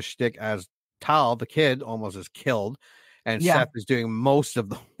add, doing the shtick as Tal, the kid, almost is killed, and Seth is doing most of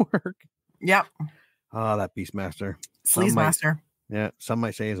the work. Yep. Oh, that Beastmaster. Sleazemaster. Yeah, some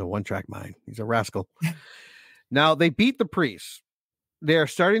might say he's a one-track mind. He's a rascal. Now, they beat the priests. They're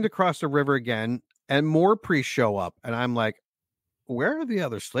starting to cross the river again, and more priests show up. And I'm like, where are the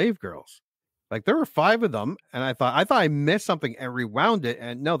other slave girls? Like, there were 5 of them, and I thought I missed something and rewound it,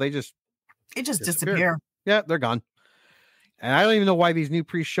 and no, they just disappear. Yeah, they're gone. And I don't even know why these new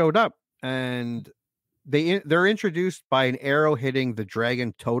priests showed up. And they're introduced by an arrow hitting the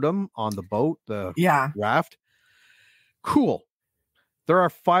dragon totem on the boat, the raft. Cool. There are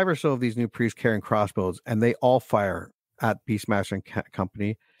 5 or so of these new priests carrying crossbows, and they all fire at Beastmaster and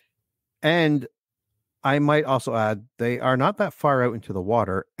company. And I might also add, they are not that far out into the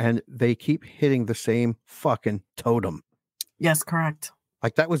water, and they keep hitting the same fucking totem. Yes, correct.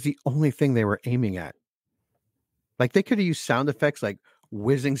 Like, that was the only thing they were aiming at. Like, they could have used sound effects like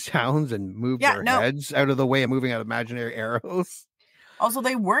whizzing sounds and moved their heads out of the way and moving out imaginary arrows. Also,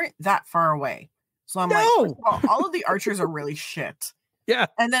 they weren't that far away. So I'm like, well, all of the archers are really shit. Yeah.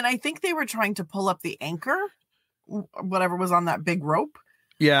 And then I think they were trying to pull up the anchor, whatever was on that big rope.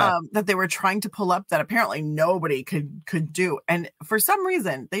 Yeah. That they were trying to pull up that apparently nobody could do. And for some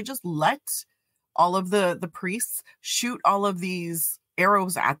reason, they just let all of the priests shoot all of these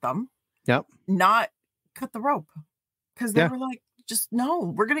arrows at them. Yep. Not cut the rope. Because they were like, just no,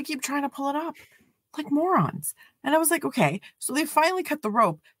 we're going to keep trying to pull it up like morons. And I was like, okay. So they finally cut the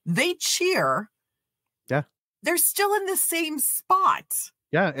rope. They cheer. Yeah. They're still in the same spot.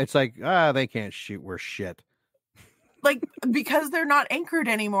 Yeah. It's like, they can't shoot. We're shit. Like, because they're not anchored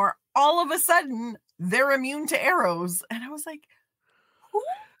anymore, all of a sudden they're immune to arrows. And I was like, who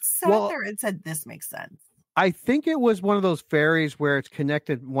sat there and said, this makes sense? I think it was one of those ferries where it's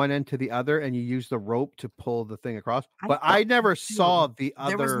connected one end to the other and you use the rope to pull the thing across. But I never saw the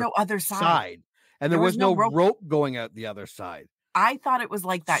other, there was no other side. And there was no rope going out the other side. I thought it was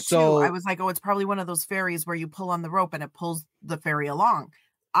like that too. I was like, oh, it's probably one of those ferries where you pull on the rope and it pulls the ferry along.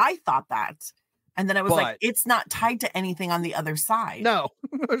 I thought that. And then I was like, it's not tied to anything on the other side. No,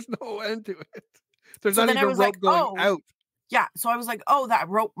 there's no end to it. There's not even a rope going out. Yeah. So I was like, oh, that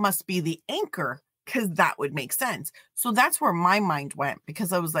rope must be the anchor, because that would make sense. So that's where my mind went,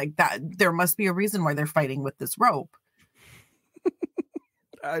 because I was like, that there must be a reason why they're fighting with this rope.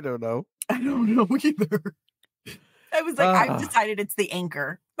 I don't know. I don't know either. I was like, I've decided it's the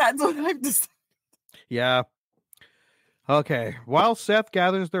anchor. That's what I've decided. Yeah. Okay. While Seth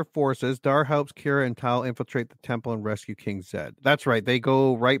gathers their forces, Dar helps Kira and Tal infiltrate the temple and rescue King Zed. That's right. They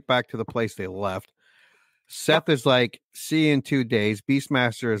go right back to the place they left. Seth is like, see you in 2 days.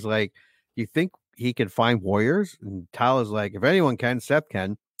 Beastmaster is like, you think he can find warriors? And Tal is like, if anyone can, Seth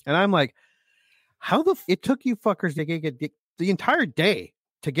can. And I'm like, it took you fuckers to get the entire day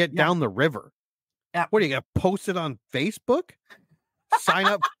to get down the river. Yeah. What are you gonna post it on Facebook? Sign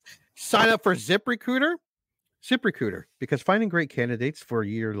up for ZipRecruiter? ZipRecruiter, because finding great candidates for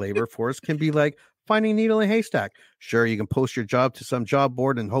your labor force can be like finding a needle in a haystack. Sure, you can post your job to some job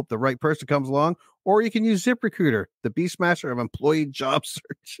board and hope the right person comes along, or you can use ZipRecruiter, the Beastmaster of employee job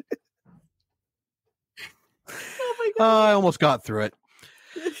search. Oh my God. I almost got through it.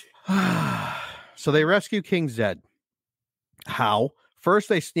 So they rescue King Zed. How? First,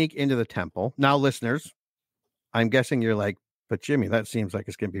 they sneak into the temple. Now, listeners, I'm guessing you're like, but Jimmy, that seems like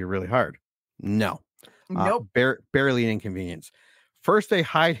it's going to be really hard. No. Nope. Barely an inconvenience. First, they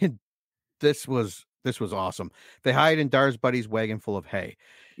hide in. This was awesome. They hide in Dar's buddy's wagon full of hay.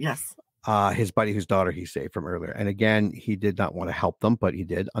 Yes. His buddy whose daughter he saved from earlier. And again, he did not want to help them, but he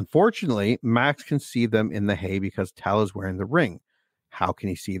did. Unfortunately, Max can see them in the hay because Tal is wearing the ring. How can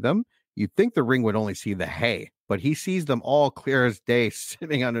he see them? You'd think the ring would only see the hay, but he sees them all clear as day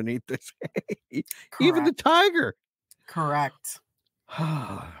sitting underneath this hay. Even the tiger. Correct.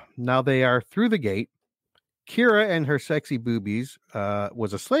 Now they are through the gate. Kira and her sexy boobies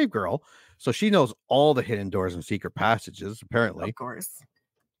was a slave girl, so she knows all the hidden doors and secret passages, apparently. Of course.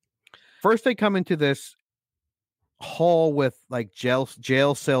 First, they come into this hall with like jail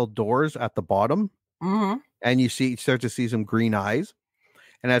cell doors at the bottom, and you start to see some green eyes.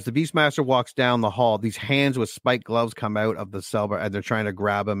 And as the Beastmaster walks down the hall, these hands with spiked gloves come out of the cell, and they're trying to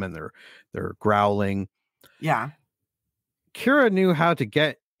grab him, and they're growling. Yeah. Kira knew how to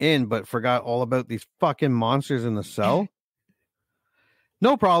get in, but forgot all about these fucking monsters in the cell.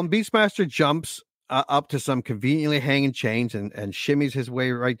 No problem. Beastmaster jumps up to some conveniently hanging chains and shimmies his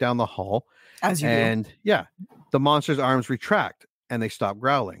way right down the hall. As you do. Yeah, the monster's arms retract and they stop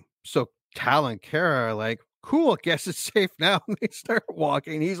growling. So Tal and Kara are like, cool, guess it's safe now. And they start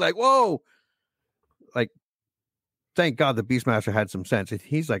walking. He's like, whoa. Like, thank God the Beastmaster had some sense.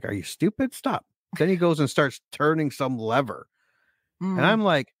 He's like, are you stupid? Stop. Then he goes and starts turning some lever. And I'm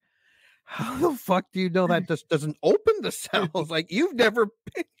like, how the fuck do you know that just doesn't open the cells? Like, you've never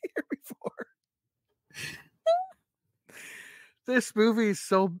been here before. This movie is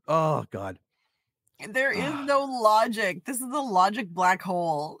so, oh God. There is no logic. This is a logic black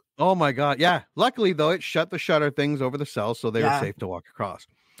hole. Oh my God. Yeah. Luckily though, it shut the shutter things over the cells, so they were safe to walk across.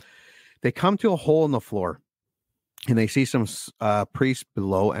 They come to a hole in the floor and they see some priests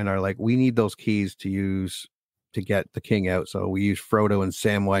below and are like, we need those keys to use to get the king out. So we use Frodo and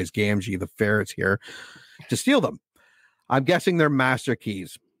Samwise Gamgee, the ferrets here, to steal them. I'm guessing they're master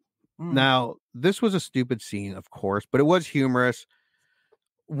keys. Now, this was a stupid scene, of course, but it was humorous.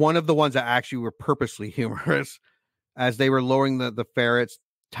 One of the ones that actually were purposely humorous, as they were lowering the ferrets,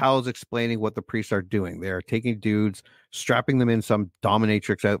 Tal's explaining what the priests are doing. They are taking dudes, strapping them in some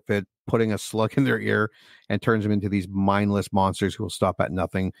dominatrix outfit, putting a slug in their ear, and turns them into these mindless monsters who will stop at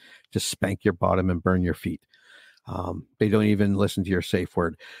nothing to spank your bottom and burn your feet. They don't even listen to your safe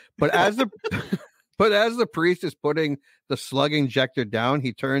word. But as the priest is putting the slug injector down,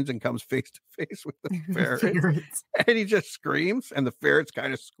 he turns and comes face to face with the ferrets. And he just screams, and the ferrets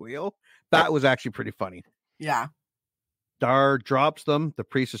kind of squeal. That was actually pretty funny. Yeah. Dar drops them. The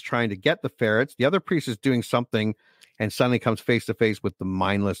priest is trying to get the ferrets. The other priest is doing something and suddenly comes face to face with the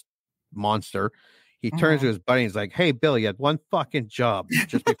mindless monster. He turns to his buddy and he's like, hey, Bill, you had one fucking job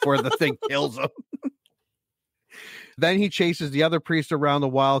just before the thing kills him. Then he chases the other priest around the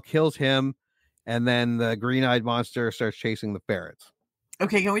while, kills him, and then the green-eyed monster starts chasing the ferrets.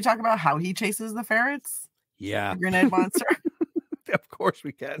 Okay, can we talk about how he chases the ferrets? Yeah. The grenade monster. Of course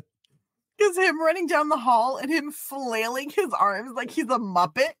we can. Because him running down the hall and him flailing his arms like he's a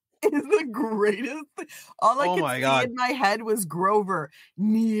Muppet is the greatest thing. All I could see in my head was Grover.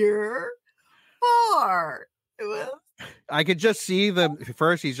 Near, far. It was. I could just see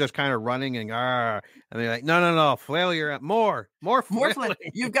first he's just kind of running and they're like, no, flail your more flailing.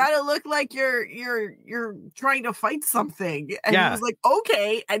 You've got to look like you're trying to fight something. And he was like,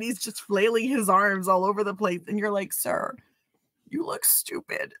 okay. And he's just flailing his arms all over the place. And you're like, sir, you look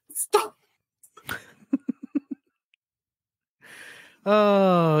stupid. Stop.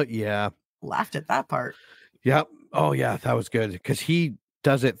 Oh, yeah. Laughed at that part. Yep. Oh, yeah. That was good because he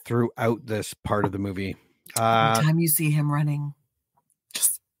does it throughout this part of the movie. Every time you see him running,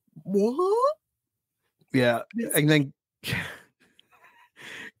 just what? Yeah. And then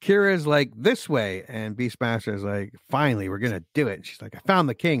Kira's like, this way. And Beastmaster is like, finally, we're going to do it. And she's like, I found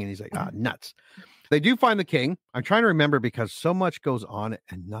the king. And he's like, nuts. They do find the king. I'm trying to remember because so much goes on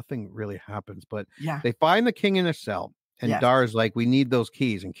and nothing really happens. But they find the king in a cell. And Dar's like, we need those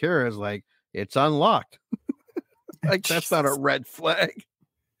keys. And Kira's like, it's unlocked. Like, that's not a red flag.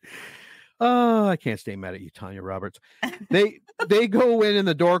 Oh, I can't stay mad at you, Tanya Roberts. They go in and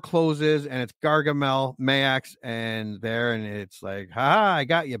the door closes and it's Gargamel, Mayax, and it's like, ha, I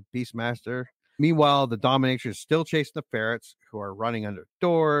got you, Beastmaster. Meanwhile, the Dominatrix is still chasing the ferrets who are running under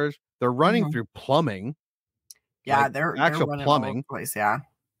doors. They're running through plumbing. Yeah, like they're actual running plumbing. all over the place, yeah.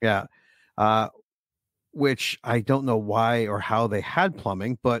 Yeah. Which I don't know why or how they had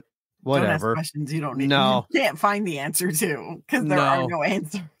plumbing, but whatever. Don't ask questions you don't need. No. You can't find the answer to because there are no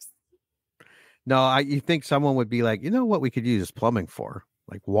answers. No, you think someone would be like, you know what we could use this plumbing for?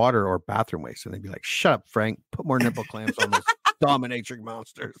 Like water or bathroom waste. And they'd be like, shut up, Frank. Put more nipple clamps on those dominatrix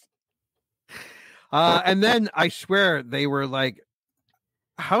monsters. And then I swear they were like,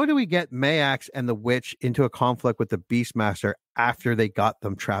 how do we get Mayax and the witch into a conflict with the Beastmaster after they got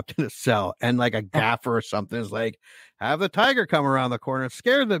them trapped in a cell? And like a gaffer or something is like, have the tiger come around the corner and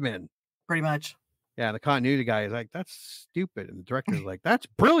scare them in. Pretty much. Yeah, the continuity guy is like, that's stupid. And the director is like, that's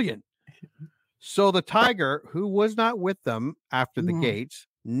brilliant. So the tiger, who was not with them after the gates,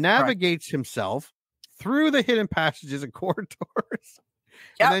 navigates himself through the hidden passages and corridors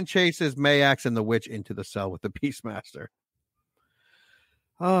and then chases Mayax and the witch into the cell with the Beastmaster.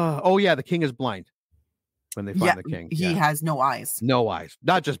 Oh, yeah, the king is blind when they find the king. He has no eyes. No eyes.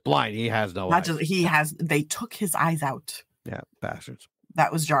 Not just blind, he has no eyes. They took his eyes out. Yeah, bastards.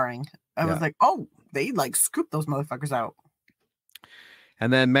 That was jarring. I was like, oh, they like scooped those motherfuckers out.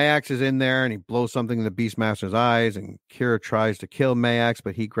 And then Mayax is in there and he blows something in the Beastmaster's eyes and Kira tries to kill Mayax,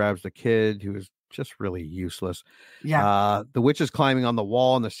 but he grabs the kid who is just really useless. Yeah. The witch is climbing on the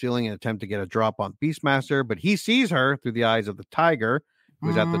wall and the ceiling in an attempt to get a drop on Beastmaster, but he sees her through the eyes of the tiger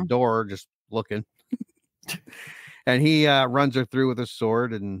who's at the door just looking. And he runs her through with a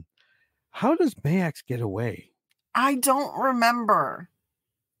sword. And how does Mayax get away? I don't remember.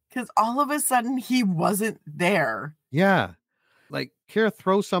 Because all of a sudden he wasn't there. Yeah. Like Kira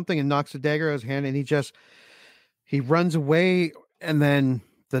throws something and knocks the dagger out of his hand and he runs away and then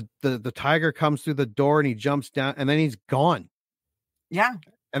the tiger comes through the door and he jumps down and then he's gone. Yeah.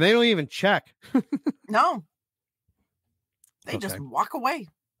 And they don't even check. No. They just walk away.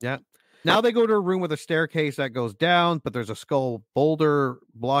 Yeah. Now they go to a room with a staircase that goes down, but there's a skull boulder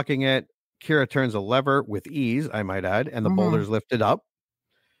blocking it. Kira turns a lever with ease, I might add, and the boulder's lifted up.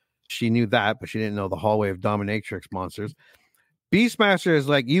 She knew that, but she didn't know the hallway of dominatrix monsters. Beastmaster is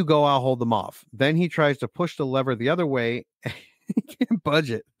like, you go, I'll hold them off. Then he tries to push the lever the other way. He can't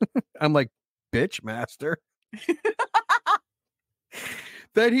budge it. I'm like, bitch, master.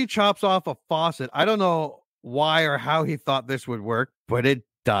 Then he chops off a faucet. I don't know why or how he thought this would work, but it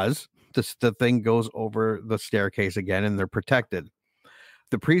does. The thing goes over the staircase again, and they're protected.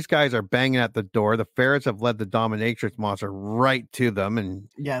 The priest guys are banging at the door. The ferrets have led the dominatrix monster right to them, and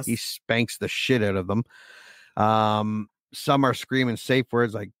he spanks the shit out of them. Some are screaming safe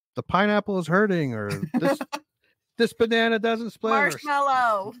words like "the pineapple is hurting" or "this banana doesn't split."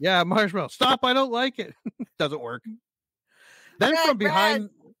 Marshmallow. Yeah, marshmallow. Stop! I don't like it. Doesn't work. Then from behind,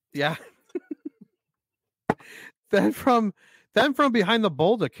 Then from behind the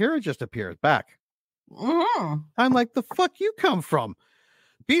boulder, Kira just appears back. I'm like, the fuck you come from?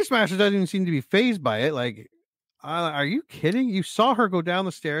 Beastmaster doesn't even seem to be fazed by it. Like, are you kidding? You saw her go down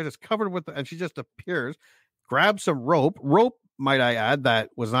the stairs. It's covered with, and she just appears, grabs some rope. Rope, might I add, that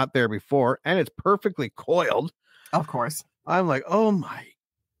was not there before, and it's perfectly coiled. Of course. I'm like, oh my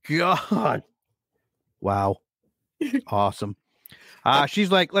God. Wow. Awesome.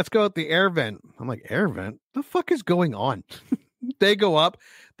 She's like, let's go at the air vent. I'm like, air vent? The fuck is going on? They go up.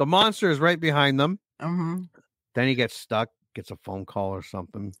 The monster is right behind them. Mm-hmm. Then he gets stuck, gets a phone call or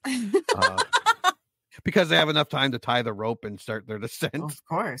something. Because they have enough time to tie the rope and start their descent. Of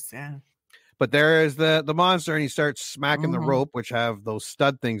course, yeah. But there is the monster, and he starts smacking the Mhm. rope, which have those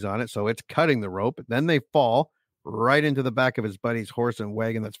stud things on it. So it's cutting the rope. Then they fall right into the back of his buddy's horse and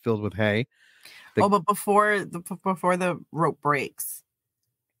wagon that's filled with hay. But before the rope breaks,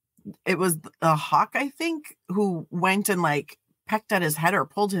 it was a hawk, I think, who went and like pecked at his head or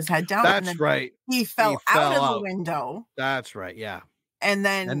pulled his head down. That's and then right. He fell out of the out. window. That's right. Yeah. And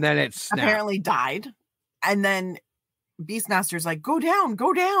then it snapped. apparently died. And then Beastmaster's like, go down,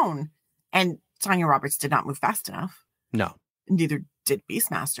 go down. And Tanya Roberts did not move fast enough. No. Neither did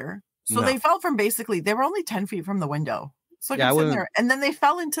Beastmaster. So No. they fell from they were only 10 feet from the window. So Yeah, there. And then they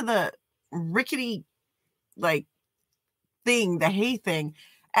fell into the rickety, like, thing, the hay thing.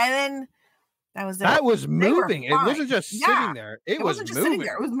 And then that was it. That was moving. It wasn't just sitting there. It was wasn't just moving. sitting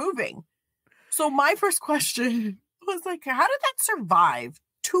there. It was moving. So my first question was like, how did that survive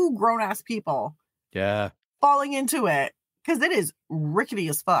 2 grown-ass people Yeah. falling into it? Because it is rickety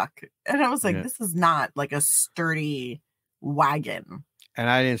as fuck. And I was like, this is not like a sturdy wagon. And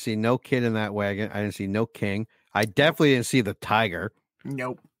I didn't see no kid in that wagon. I didn't see no king. I definitely didn't see the tiger.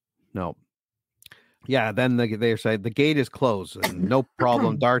 Nope. No. Yeah, then they say the gate is closed and no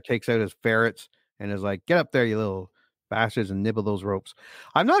problem. Dar takes out his ferrets and is like, get up there, you little bastards, and nibble those ropes.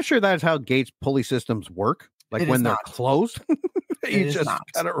 I'm not sure that's how gates pulley systems work. Like when they're closed, you just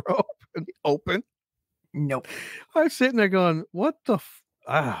cut a rope and open. Nope. I was sitting there going, what the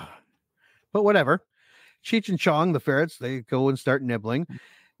But whatever. Cheech and Chong, the ferrets, they go and start nibbling.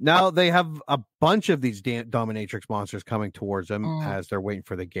 Now they have a bunch of these dominatrix monsters coming towards them as they're waiting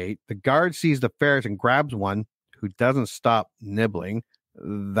for the gate. The guard sees the ferrets and grabs one who doesn't stop nibbling.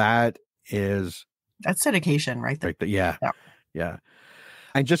 That's dedication right there. Yeah.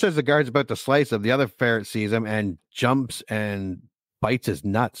 And just as the guard's about to slice him, the other ferret sees him and jumps and bites his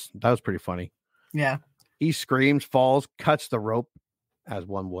nuts. That was pretty funny. Yeah. He screams, falls, cuts the rope, as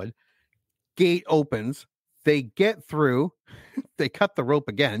one would. Gate opens. They get through. They cut the rope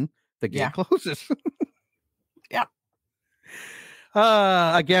again. The gate closes. Yeah.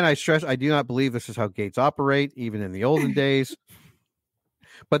 Again, I stress, I do not believe this is how gates operate, even in the olden days.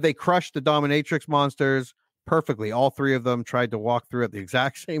 But they crushed the dominatrix monsters perfectly. All 3 of them tried to walk through at the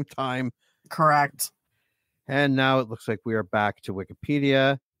exact same time. Correct. And now it looks like we are back to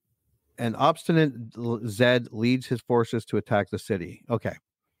Wikipedia. An obstinate Zed leads his forces to attack the city. Okay.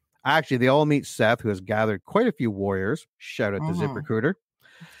 Actually, they all meet Seth, who has gathered quite a few warriors. Shout out to ZipRecruiter.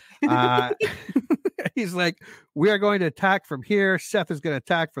 He's like, we are going to attack from here. Seth is going to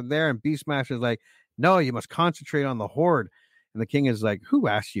attack from there. And Beastmaster is like, no, you must concentrate on the horde. And the king is like, who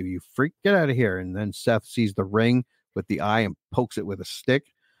asked you, you freak? Get out of here. And then Seth sees the ring with the eye and pokes it with a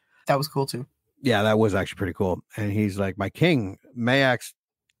stick. That was cool, too. Yeah, that was actually pretty cool. And he's like, my king, Mayax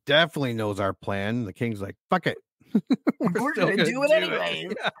definitely knows our plan. The king's like, fuck it. We're going to do it anyway.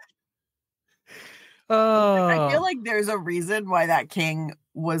 Yeah. I feel like there's a reason why that king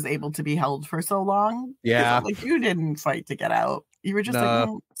was able to be held for so long. Yeah. Like, you didn't fight to get out. You were just like,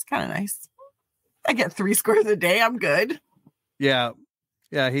 it's kind of nice. I get 3 squares a day. I'm good. Yeah.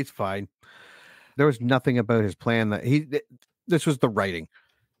 Yeah, he's fine. There was nothing about his plan that this was the writing.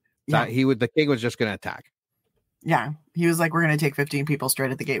 Yeah. The king was just going to attack. Yeah. He was like, we're going to take 15 people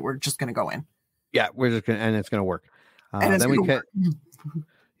straight at the gate. We're just going to go in. Yeah. We're just going to, and it's going to work. Then we cut.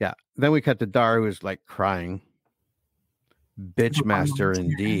 Yeah. Then we cut to Dar, who is like crying. Bitchmaster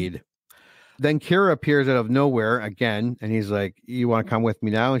indeed. Then Kira appears out of nowhere again, and he's like, you want to come with me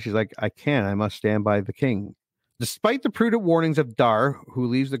now? And she's like, I can't. I must stand by the king. Despite the prudent warnings of Dar, who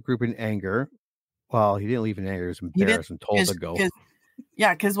leaves the group in anger. Well, he didn't leave in anger. He was embarrassed and told to go.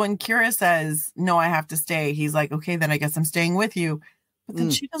 Yeah, because when Kira says, no, I have to stay, he's like, okay, then I guess I'm staying with you. But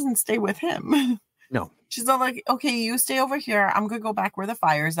then she doesn't stay with him. No. She's all like, okay, you stay over here. I'm going to go back where the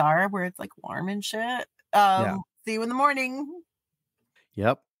fires are, where it's like warm and shit. See you in the morning.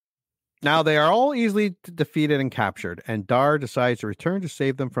 Yep. Now they are all easily defeated and captured, and Dar decides to return to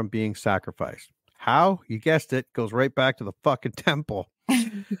save them from being sacrificed. How? You guessed it. Goes right back to the fucking temple.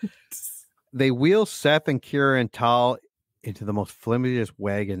 They wheel Seth and Kira and Tal into the most flimsiest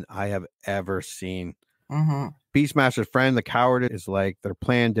wagon I have ever seen. Mm-hmm. Beastmaster's friend, the coward, is like, their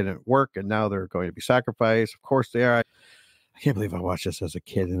plan didn't work, and now they're going to be sacrificed. Of course they are. I can't believe I watched this as a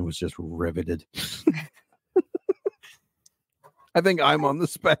kid and was just riveted. I think I'm on the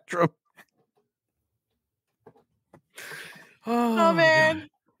spectrum. Oh man. God.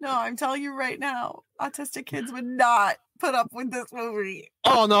 No, I'm telling you right now, autistic kids would not put up with this movie.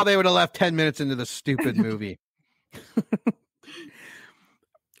 Oh no, they would have left 10 minutes into the stupid movie.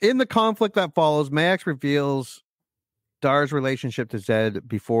 In the conflict that follows, Mayax reveals Dar's relationship to Zed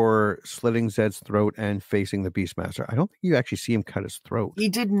before slitting Zed's throat and facing the Beastmaster. I don't think you actually see him cut his throat. He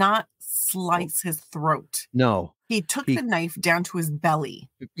did not slice his throat. No. He took the knife down to his belly.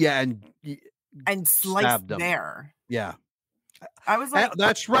 Yeah, and sliced there. Yeah. I was like,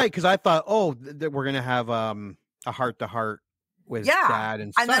 that's right, because I thought, that we're gonna have a heart-to-heart with Dad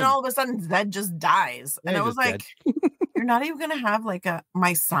and son. And then all of a sudden Zed just dies. And I was like, you're not even gonna have like a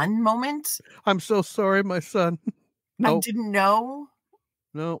my son moment. I'm so sorry, my son. Nope. I didn't know.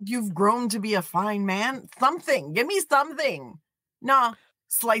 No. You've grown to be a fine man. Something. Give me something. Nah.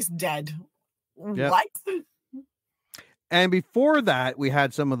 Sliced dead. Yep. What? And before that, we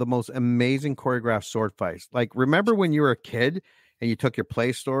had some of the most amazing choreographed sword fights. Like, remember when you were a kid and you took your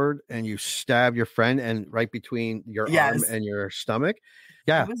play sword and you stabbed your friend and right between your arm and your stomach?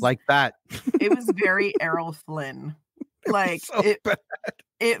 Yeah, like that. It was very Errol Flynn. Like, so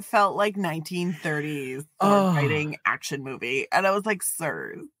it felt like 1930s fighting action movie. And I was like,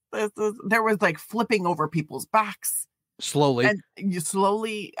 sir, there was like flipping over people's backs. Slowly. And you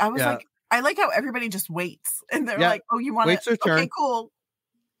slowly, I was like, I like how everybody just waits and they're like, oh, you want to, okay, cool.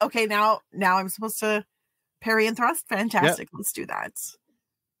 Okay, now I'm supposed to parry and thrust. Fantastic. Let's do that.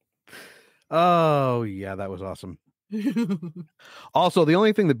 Oh, yeah, that was awesome. Also, the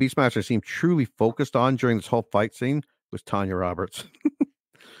only thing the Beastmaster seemed truly focused on during this whole fight scene was Tanya Roberts.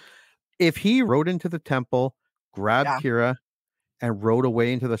 If he rode into the temple, grabbed Kira, and rode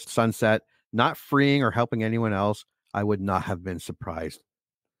away into the sunset, not freeing or helping anyone else, I would not have been surprised.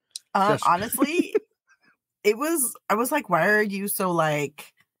 Honestly, I was like, why are you so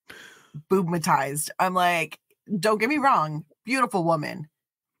like boobmatized? I'm like, don't get me wrong, beautiful woman.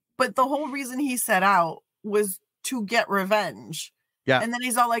 But the whole reason he set out was to get revenge. Yeah. And then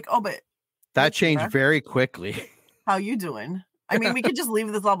he's all like, oh, but that changed very quickly. How you doing? I mean, we could just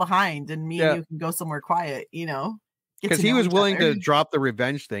leave this all behind and me and you can go somewhere quiet, you know? Because he was willing to drop the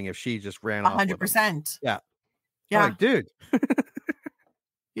revenge thing if she just ran off. 100%. Yeah. Yeah. I'm like, dude.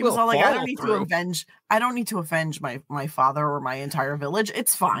 He was all like, I don't need to avenge my father or my entire village.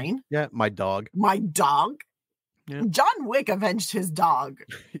 It's fine. Yeah, my dog. My dog. Yeah. John Wick avenged his dog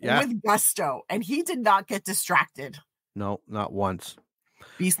with gusto, and he did not get distracted. No, not once.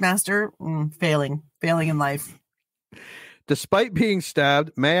 Beastmaster, failing in life. Despite being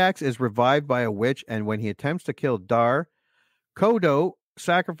stabbed, Mayax is revived by a witch, and when he attempts to kill Dar, Kodo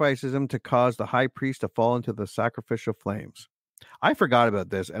sacrifices him to cause the high priest to fall into the sacrificial flames. I forgot about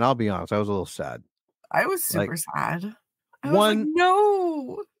this, and I'll be honest, I was a little sad. I was super sad. I was like,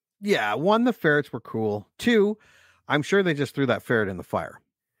 no. Yeah, one, the ferrets were cool. Two, I'm sure they just threw that ferret in the fire.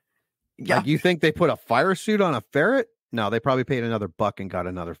 Yeah. Like, you think they put a fire suit on a ferret? No, they probably paid another $1 and got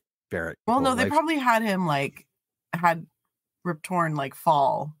another ferret. Well, no, they probably had him had Rip Torn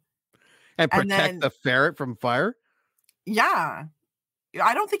fall. And protect the ferret from fire? Yeah.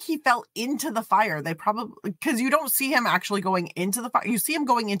 I don't think he fell into the fire. They probably, because you don't see him actually going into the fire. You see him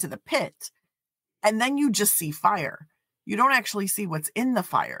going into the pit, and then you just see fire. You don't actually see what's in the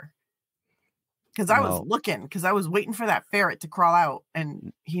fire. Because I was looking, because I was waiting for that ferret to crawl out,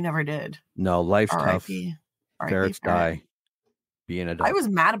 and he never did. No, life's tough. Ferrets die. Be an adult. I was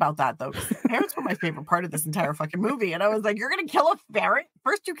mad about that, though. Ferrets were my favorite part of this entire fucking movie. And I was like, you're going to kill a ferret?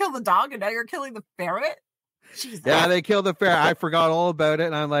 First you kill the dog, and now you're killing the ferret? Jesus. Yeah, they killed the ferret. I forgot all about it,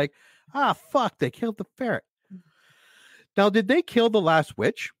 and I'm like, fuck, they killed the ferret. Now, did they kill the last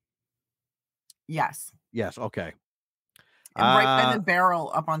witch? Yes. Yes, okay. And right by the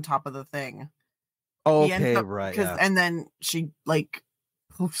barrel up on top of the thing. Okay, right. Yeah. And then she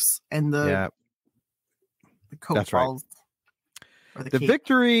poofs, and the coat falls. Right. The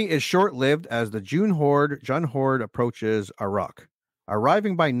victory is short-lived as the Jun Horde approaches Arak.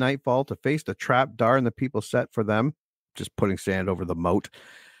 Arriving by nightfall to face the trap Dar and the people set for them, just putting sand over the moat.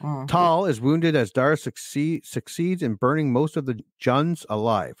 Tal is wounded as Dar succeeds in burning most of the Juns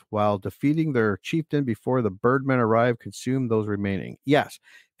alive, while defeating their chieftain before the birdmen arrive, consume those remaining. Yes,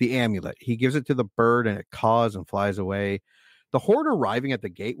 the amulet. He gives it to the bird and it caws and flies away. The Horde arriving at the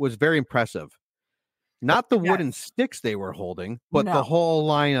gate was very impressive. Not the wooden sticks they were holding, but the whole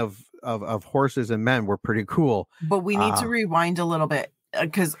line of horses and men were pretty cool. But we need to rewind a little bit,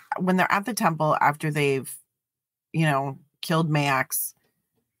 because when they're at the temple after they've, killed Mayax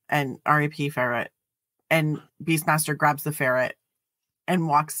and RAP Ferret, and Beastmaster grabs the ferret and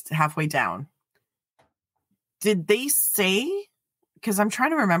walks halfway down. Did they say, because I'm trying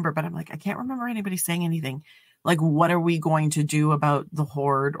to remember, but I'm like, I can't remember anybody saying anything. Like, what are we going to do about the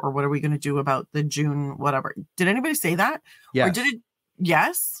Horde, or what are we going to do about the June, whatever? Did anybody say that? Yeah. Or did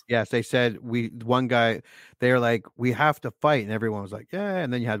Yes. Yes, they said one guy, they're like, we have to fight. And everyone was like, yeah.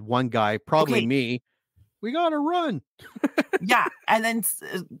 And then you had one guy, probably me, we got to run. Yeah. And then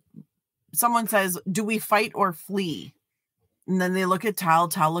someone says, do we fight or flee? And then they look at Tal.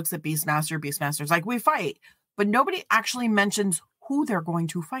 Tal looks at Beastmaster. Beastmaster's like, we fight. But nobody actually mentions who they're going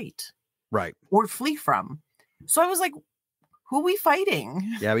to fight. Right. Or flee from. So I was like, who are we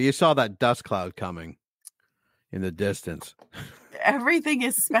fighting? Yeah, but you saw that dust cloud coming in the distance. Everything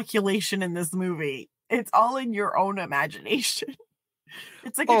is speculation in this movie. It's all in your own imagination.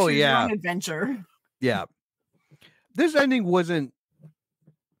 It's like a your own adventure. Yeah. This ending wasn't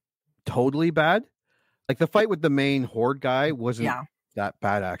totally bad. Like the fight with the main Horde guy wasn't that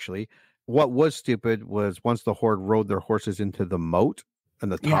bad, actually. What was stupid was once the Horde rode their horses into the moat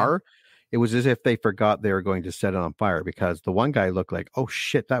and the tar, it was as if they forgot they were going to set it on fire, because the one guy looked like, oh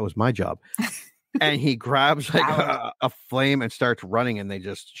shit, that was my job. And he grabs like a flame and starts running, and they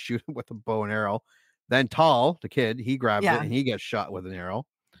just shoot him with a bow and arrow. Then Tal, the kid, he grabs it and he gets shot with an arrow.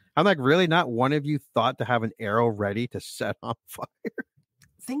 I'm like, really? Not one of you thought to have an arrow ready to set on fire?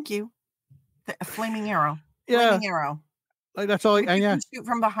 Thank you. A flaming arrow. Yeah. Flaming arrow. Like that's all. You can shoot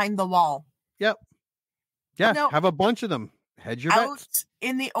from behind the wall. Yep. Yeah. No, have a bunch of them. Hedge your out bets.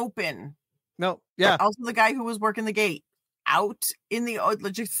 In the open. No. Yeah. Also, the guy who was working the gate out in the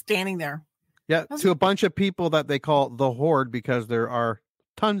just standing there. Yeah. To a bunch of people that they call the Horde because there are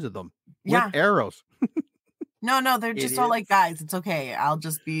tons of them with arrows. No, they're just all like, guys, it's okay. I'll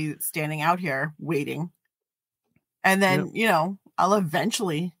just be standing out here waiting. And then, I'll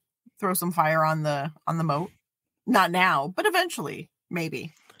eventually throw some fire on the moat. Not now, but eventually,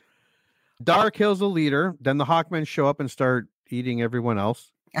 maybe. Dar kills the leader. Then the Hawkmen show up and start eating everyone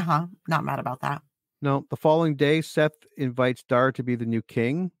else. Not mad about that. No. The following day, Seth invites Dar to be the new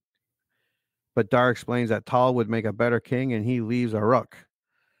king. But Dar explains that Tal would make a better king, and he leaves Uruk.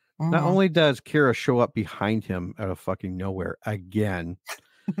 Not only does Kira show up behind him out of fucking nowhere again,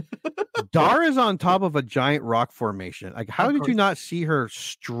 Dar is on top of a giant rock formation. Like, how did you not see her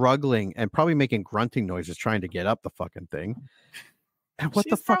struggling and probably making grunting noises trying to get up the fucking thing? And what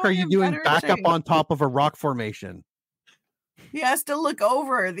the fuck are you doing back up on top of a rock formation? He has to look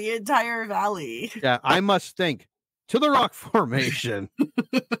over the entire valley. Yeah, I must think to the rock formation.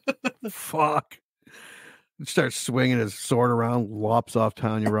 Fuck. Starts swinging his sword around, lops off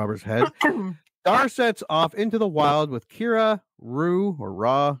Tanya Roberts' head. Dar sets off into the wild with Kira, Ru, or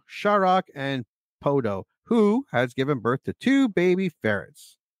Ra, Sharok, and Podo, who has given birth to 2 baby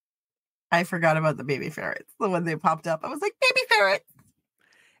ferrets. I forgot about the baby ferrets. So when they popped up, I was like, baby ferret.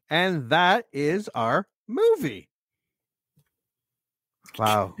 And that is our movie.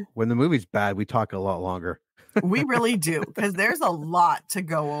 Wow. When the movie's bad, we talk a lot longer. We really do, because there's a lot to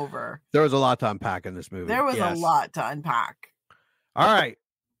go over. There was a lot to unpack in this movie. There was a lot to unpack. All right.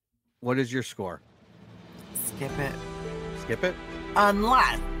 What is your score? Skip it. Skip it?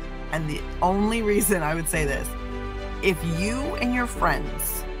 Unless, and the only reason I would say this, if you and your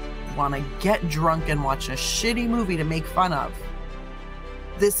friends want to get drunk and watch a shitty movie to make fun of,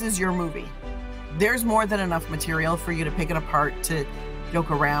 this is your movie. There's more than enough material for you to pick it apart, to joke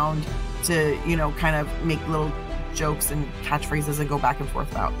around, to, kind of make little jokes and catchphrases and go back and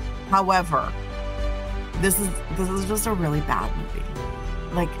forth about. However, this is just a really bad movie.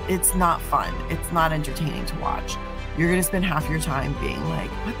 Like, it's not fun. It's not entertaining to watch. You're going to spend half your time being like,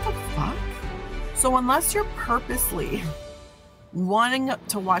 what the fuck? So unless you're purposely wanting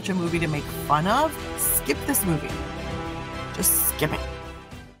to watch a movie to make fun of, skip this movie. Just skip it.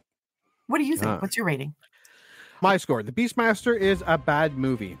 What do you think? What's your rating? My score. The Beastmaster is a bad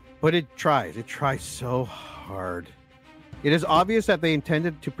movie, but it tries. It tries so hard. It is obvious that they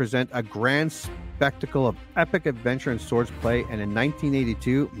intended to present a grand spectacle of epic adventure and swords play, and in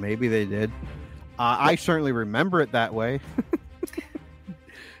 1982, maybe they did. I certainly remember it that way.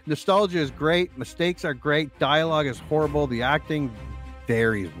 Nostalgia is great. Mistakes are great. Dialogue is horrible. The acting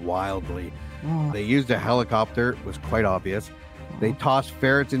varies wildly. They used a helicopter. It was quite obvious. They tossed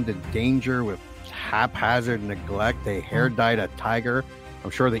ferrets into danger with haphazard neglect. They hair dyed a tiger.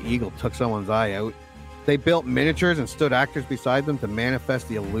 I'm sure the eagle took someone's eye out. They built miniatures and stood actors beside them to manifest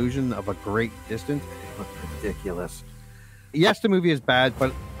the illusion of a great distance. It looked ridiculous. Yes, the movie is bad,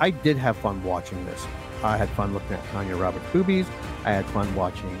 but I did have fun watching this. I had fun looking at Tanya Roberts' boobies. I had fun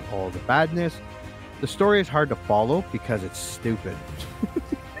watching all the badness. The story is hard to follow because it's stupid.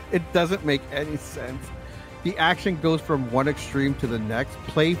 It doesn't make any sense. The action goes from one extreme to the next,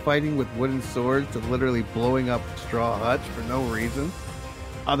 play fighting with wooden swords to literally blowing up straw huts for no reason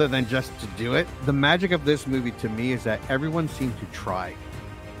other than just to do it. The magic of this movie to me is that everyone seemed to try,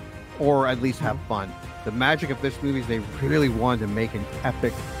 or at least have fun. The magic of this movie is they really wanted to make an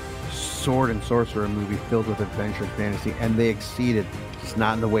epic sword and sorcerer movie filled with adventure and fantasy, and they exceeded. It's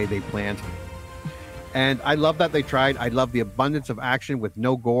not in the way they planned. And I love that they tried. I love the abundance of action with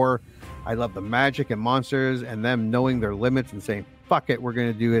no gore. I love the magic and monsters and them knowing their limits and saying, fuck it, we're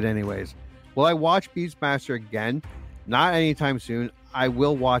going to do it anyways. Will I watch Beastmaster again? Not anytime soon. I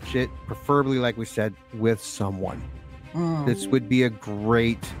will watch it, preferably, like we said, with someone. This would be a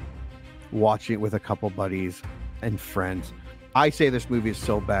great watching it with a couple buddies and friends. I say this movie is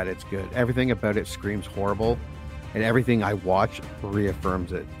so bad it's good. Everything about it screams horrible, and everything I watch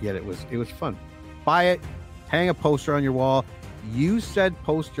reaffirms it. Yet it was fun. Buy it, hang a poster on your wall, use said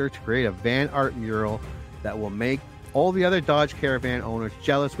poster to create a van art mural that will make all the other Dodge Caravan owners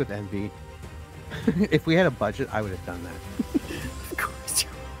jealous with envy. If we had a budget, I would have done that. Of course.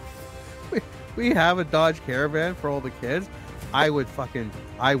 We have a Dodge Caravan for all the kids. I would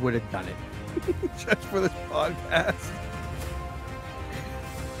have done it just for this podcast.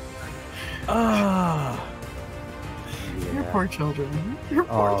 Oh, yeah. Your poor children. Your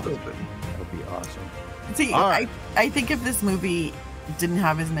poor children. That would be awesome. See, right. I think if this movie didn't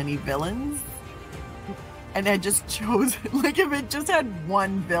have as many villains and had just chosen, like if it just had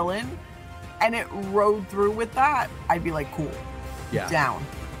one villain and it rode through with that, I'd be like, cool. Yeah. Down.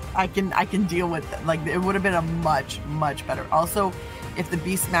 I can deal with it. Like it would have been a much, much better. Also, if the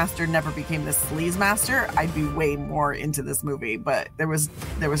Beastmaster never became the Sleaze Master, I'd be way more into this movie, but there was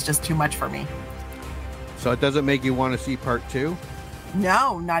just too much for me. So it doesn't make you want to see part 2?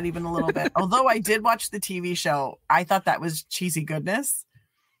 No, not even a little bit. Although I did watch the TV show. I thought that was cheesy goodness.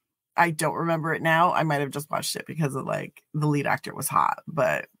 I don't remember it now. I might have just watched it because of like the lead actor was hot,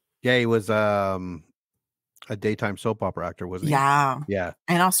 but yeah, he was a daytime soap opera actor, wasn't he? Yeah.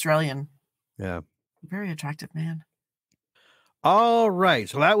 And Australian. Yeah. Very attractive man. All right.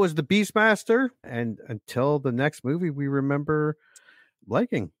 So that was the Beastmaster. And until the next movie we remember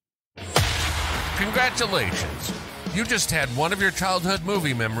liking. Congratulations. You just had one of your childhood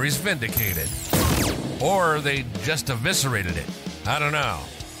movie memories vindicated. Or they just eviscerated it. I don't know.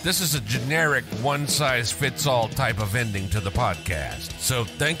 This is a generic one-size-fits-all type of ending to the podcast. So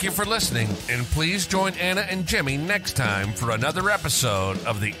thank you for listening, and please join Anna and Jimmy next time for another episode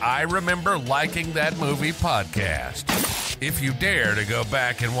of the I Remember Liking That Movie podcast. If you dare to go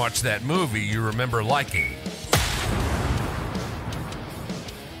back and watch that movie you remember liking.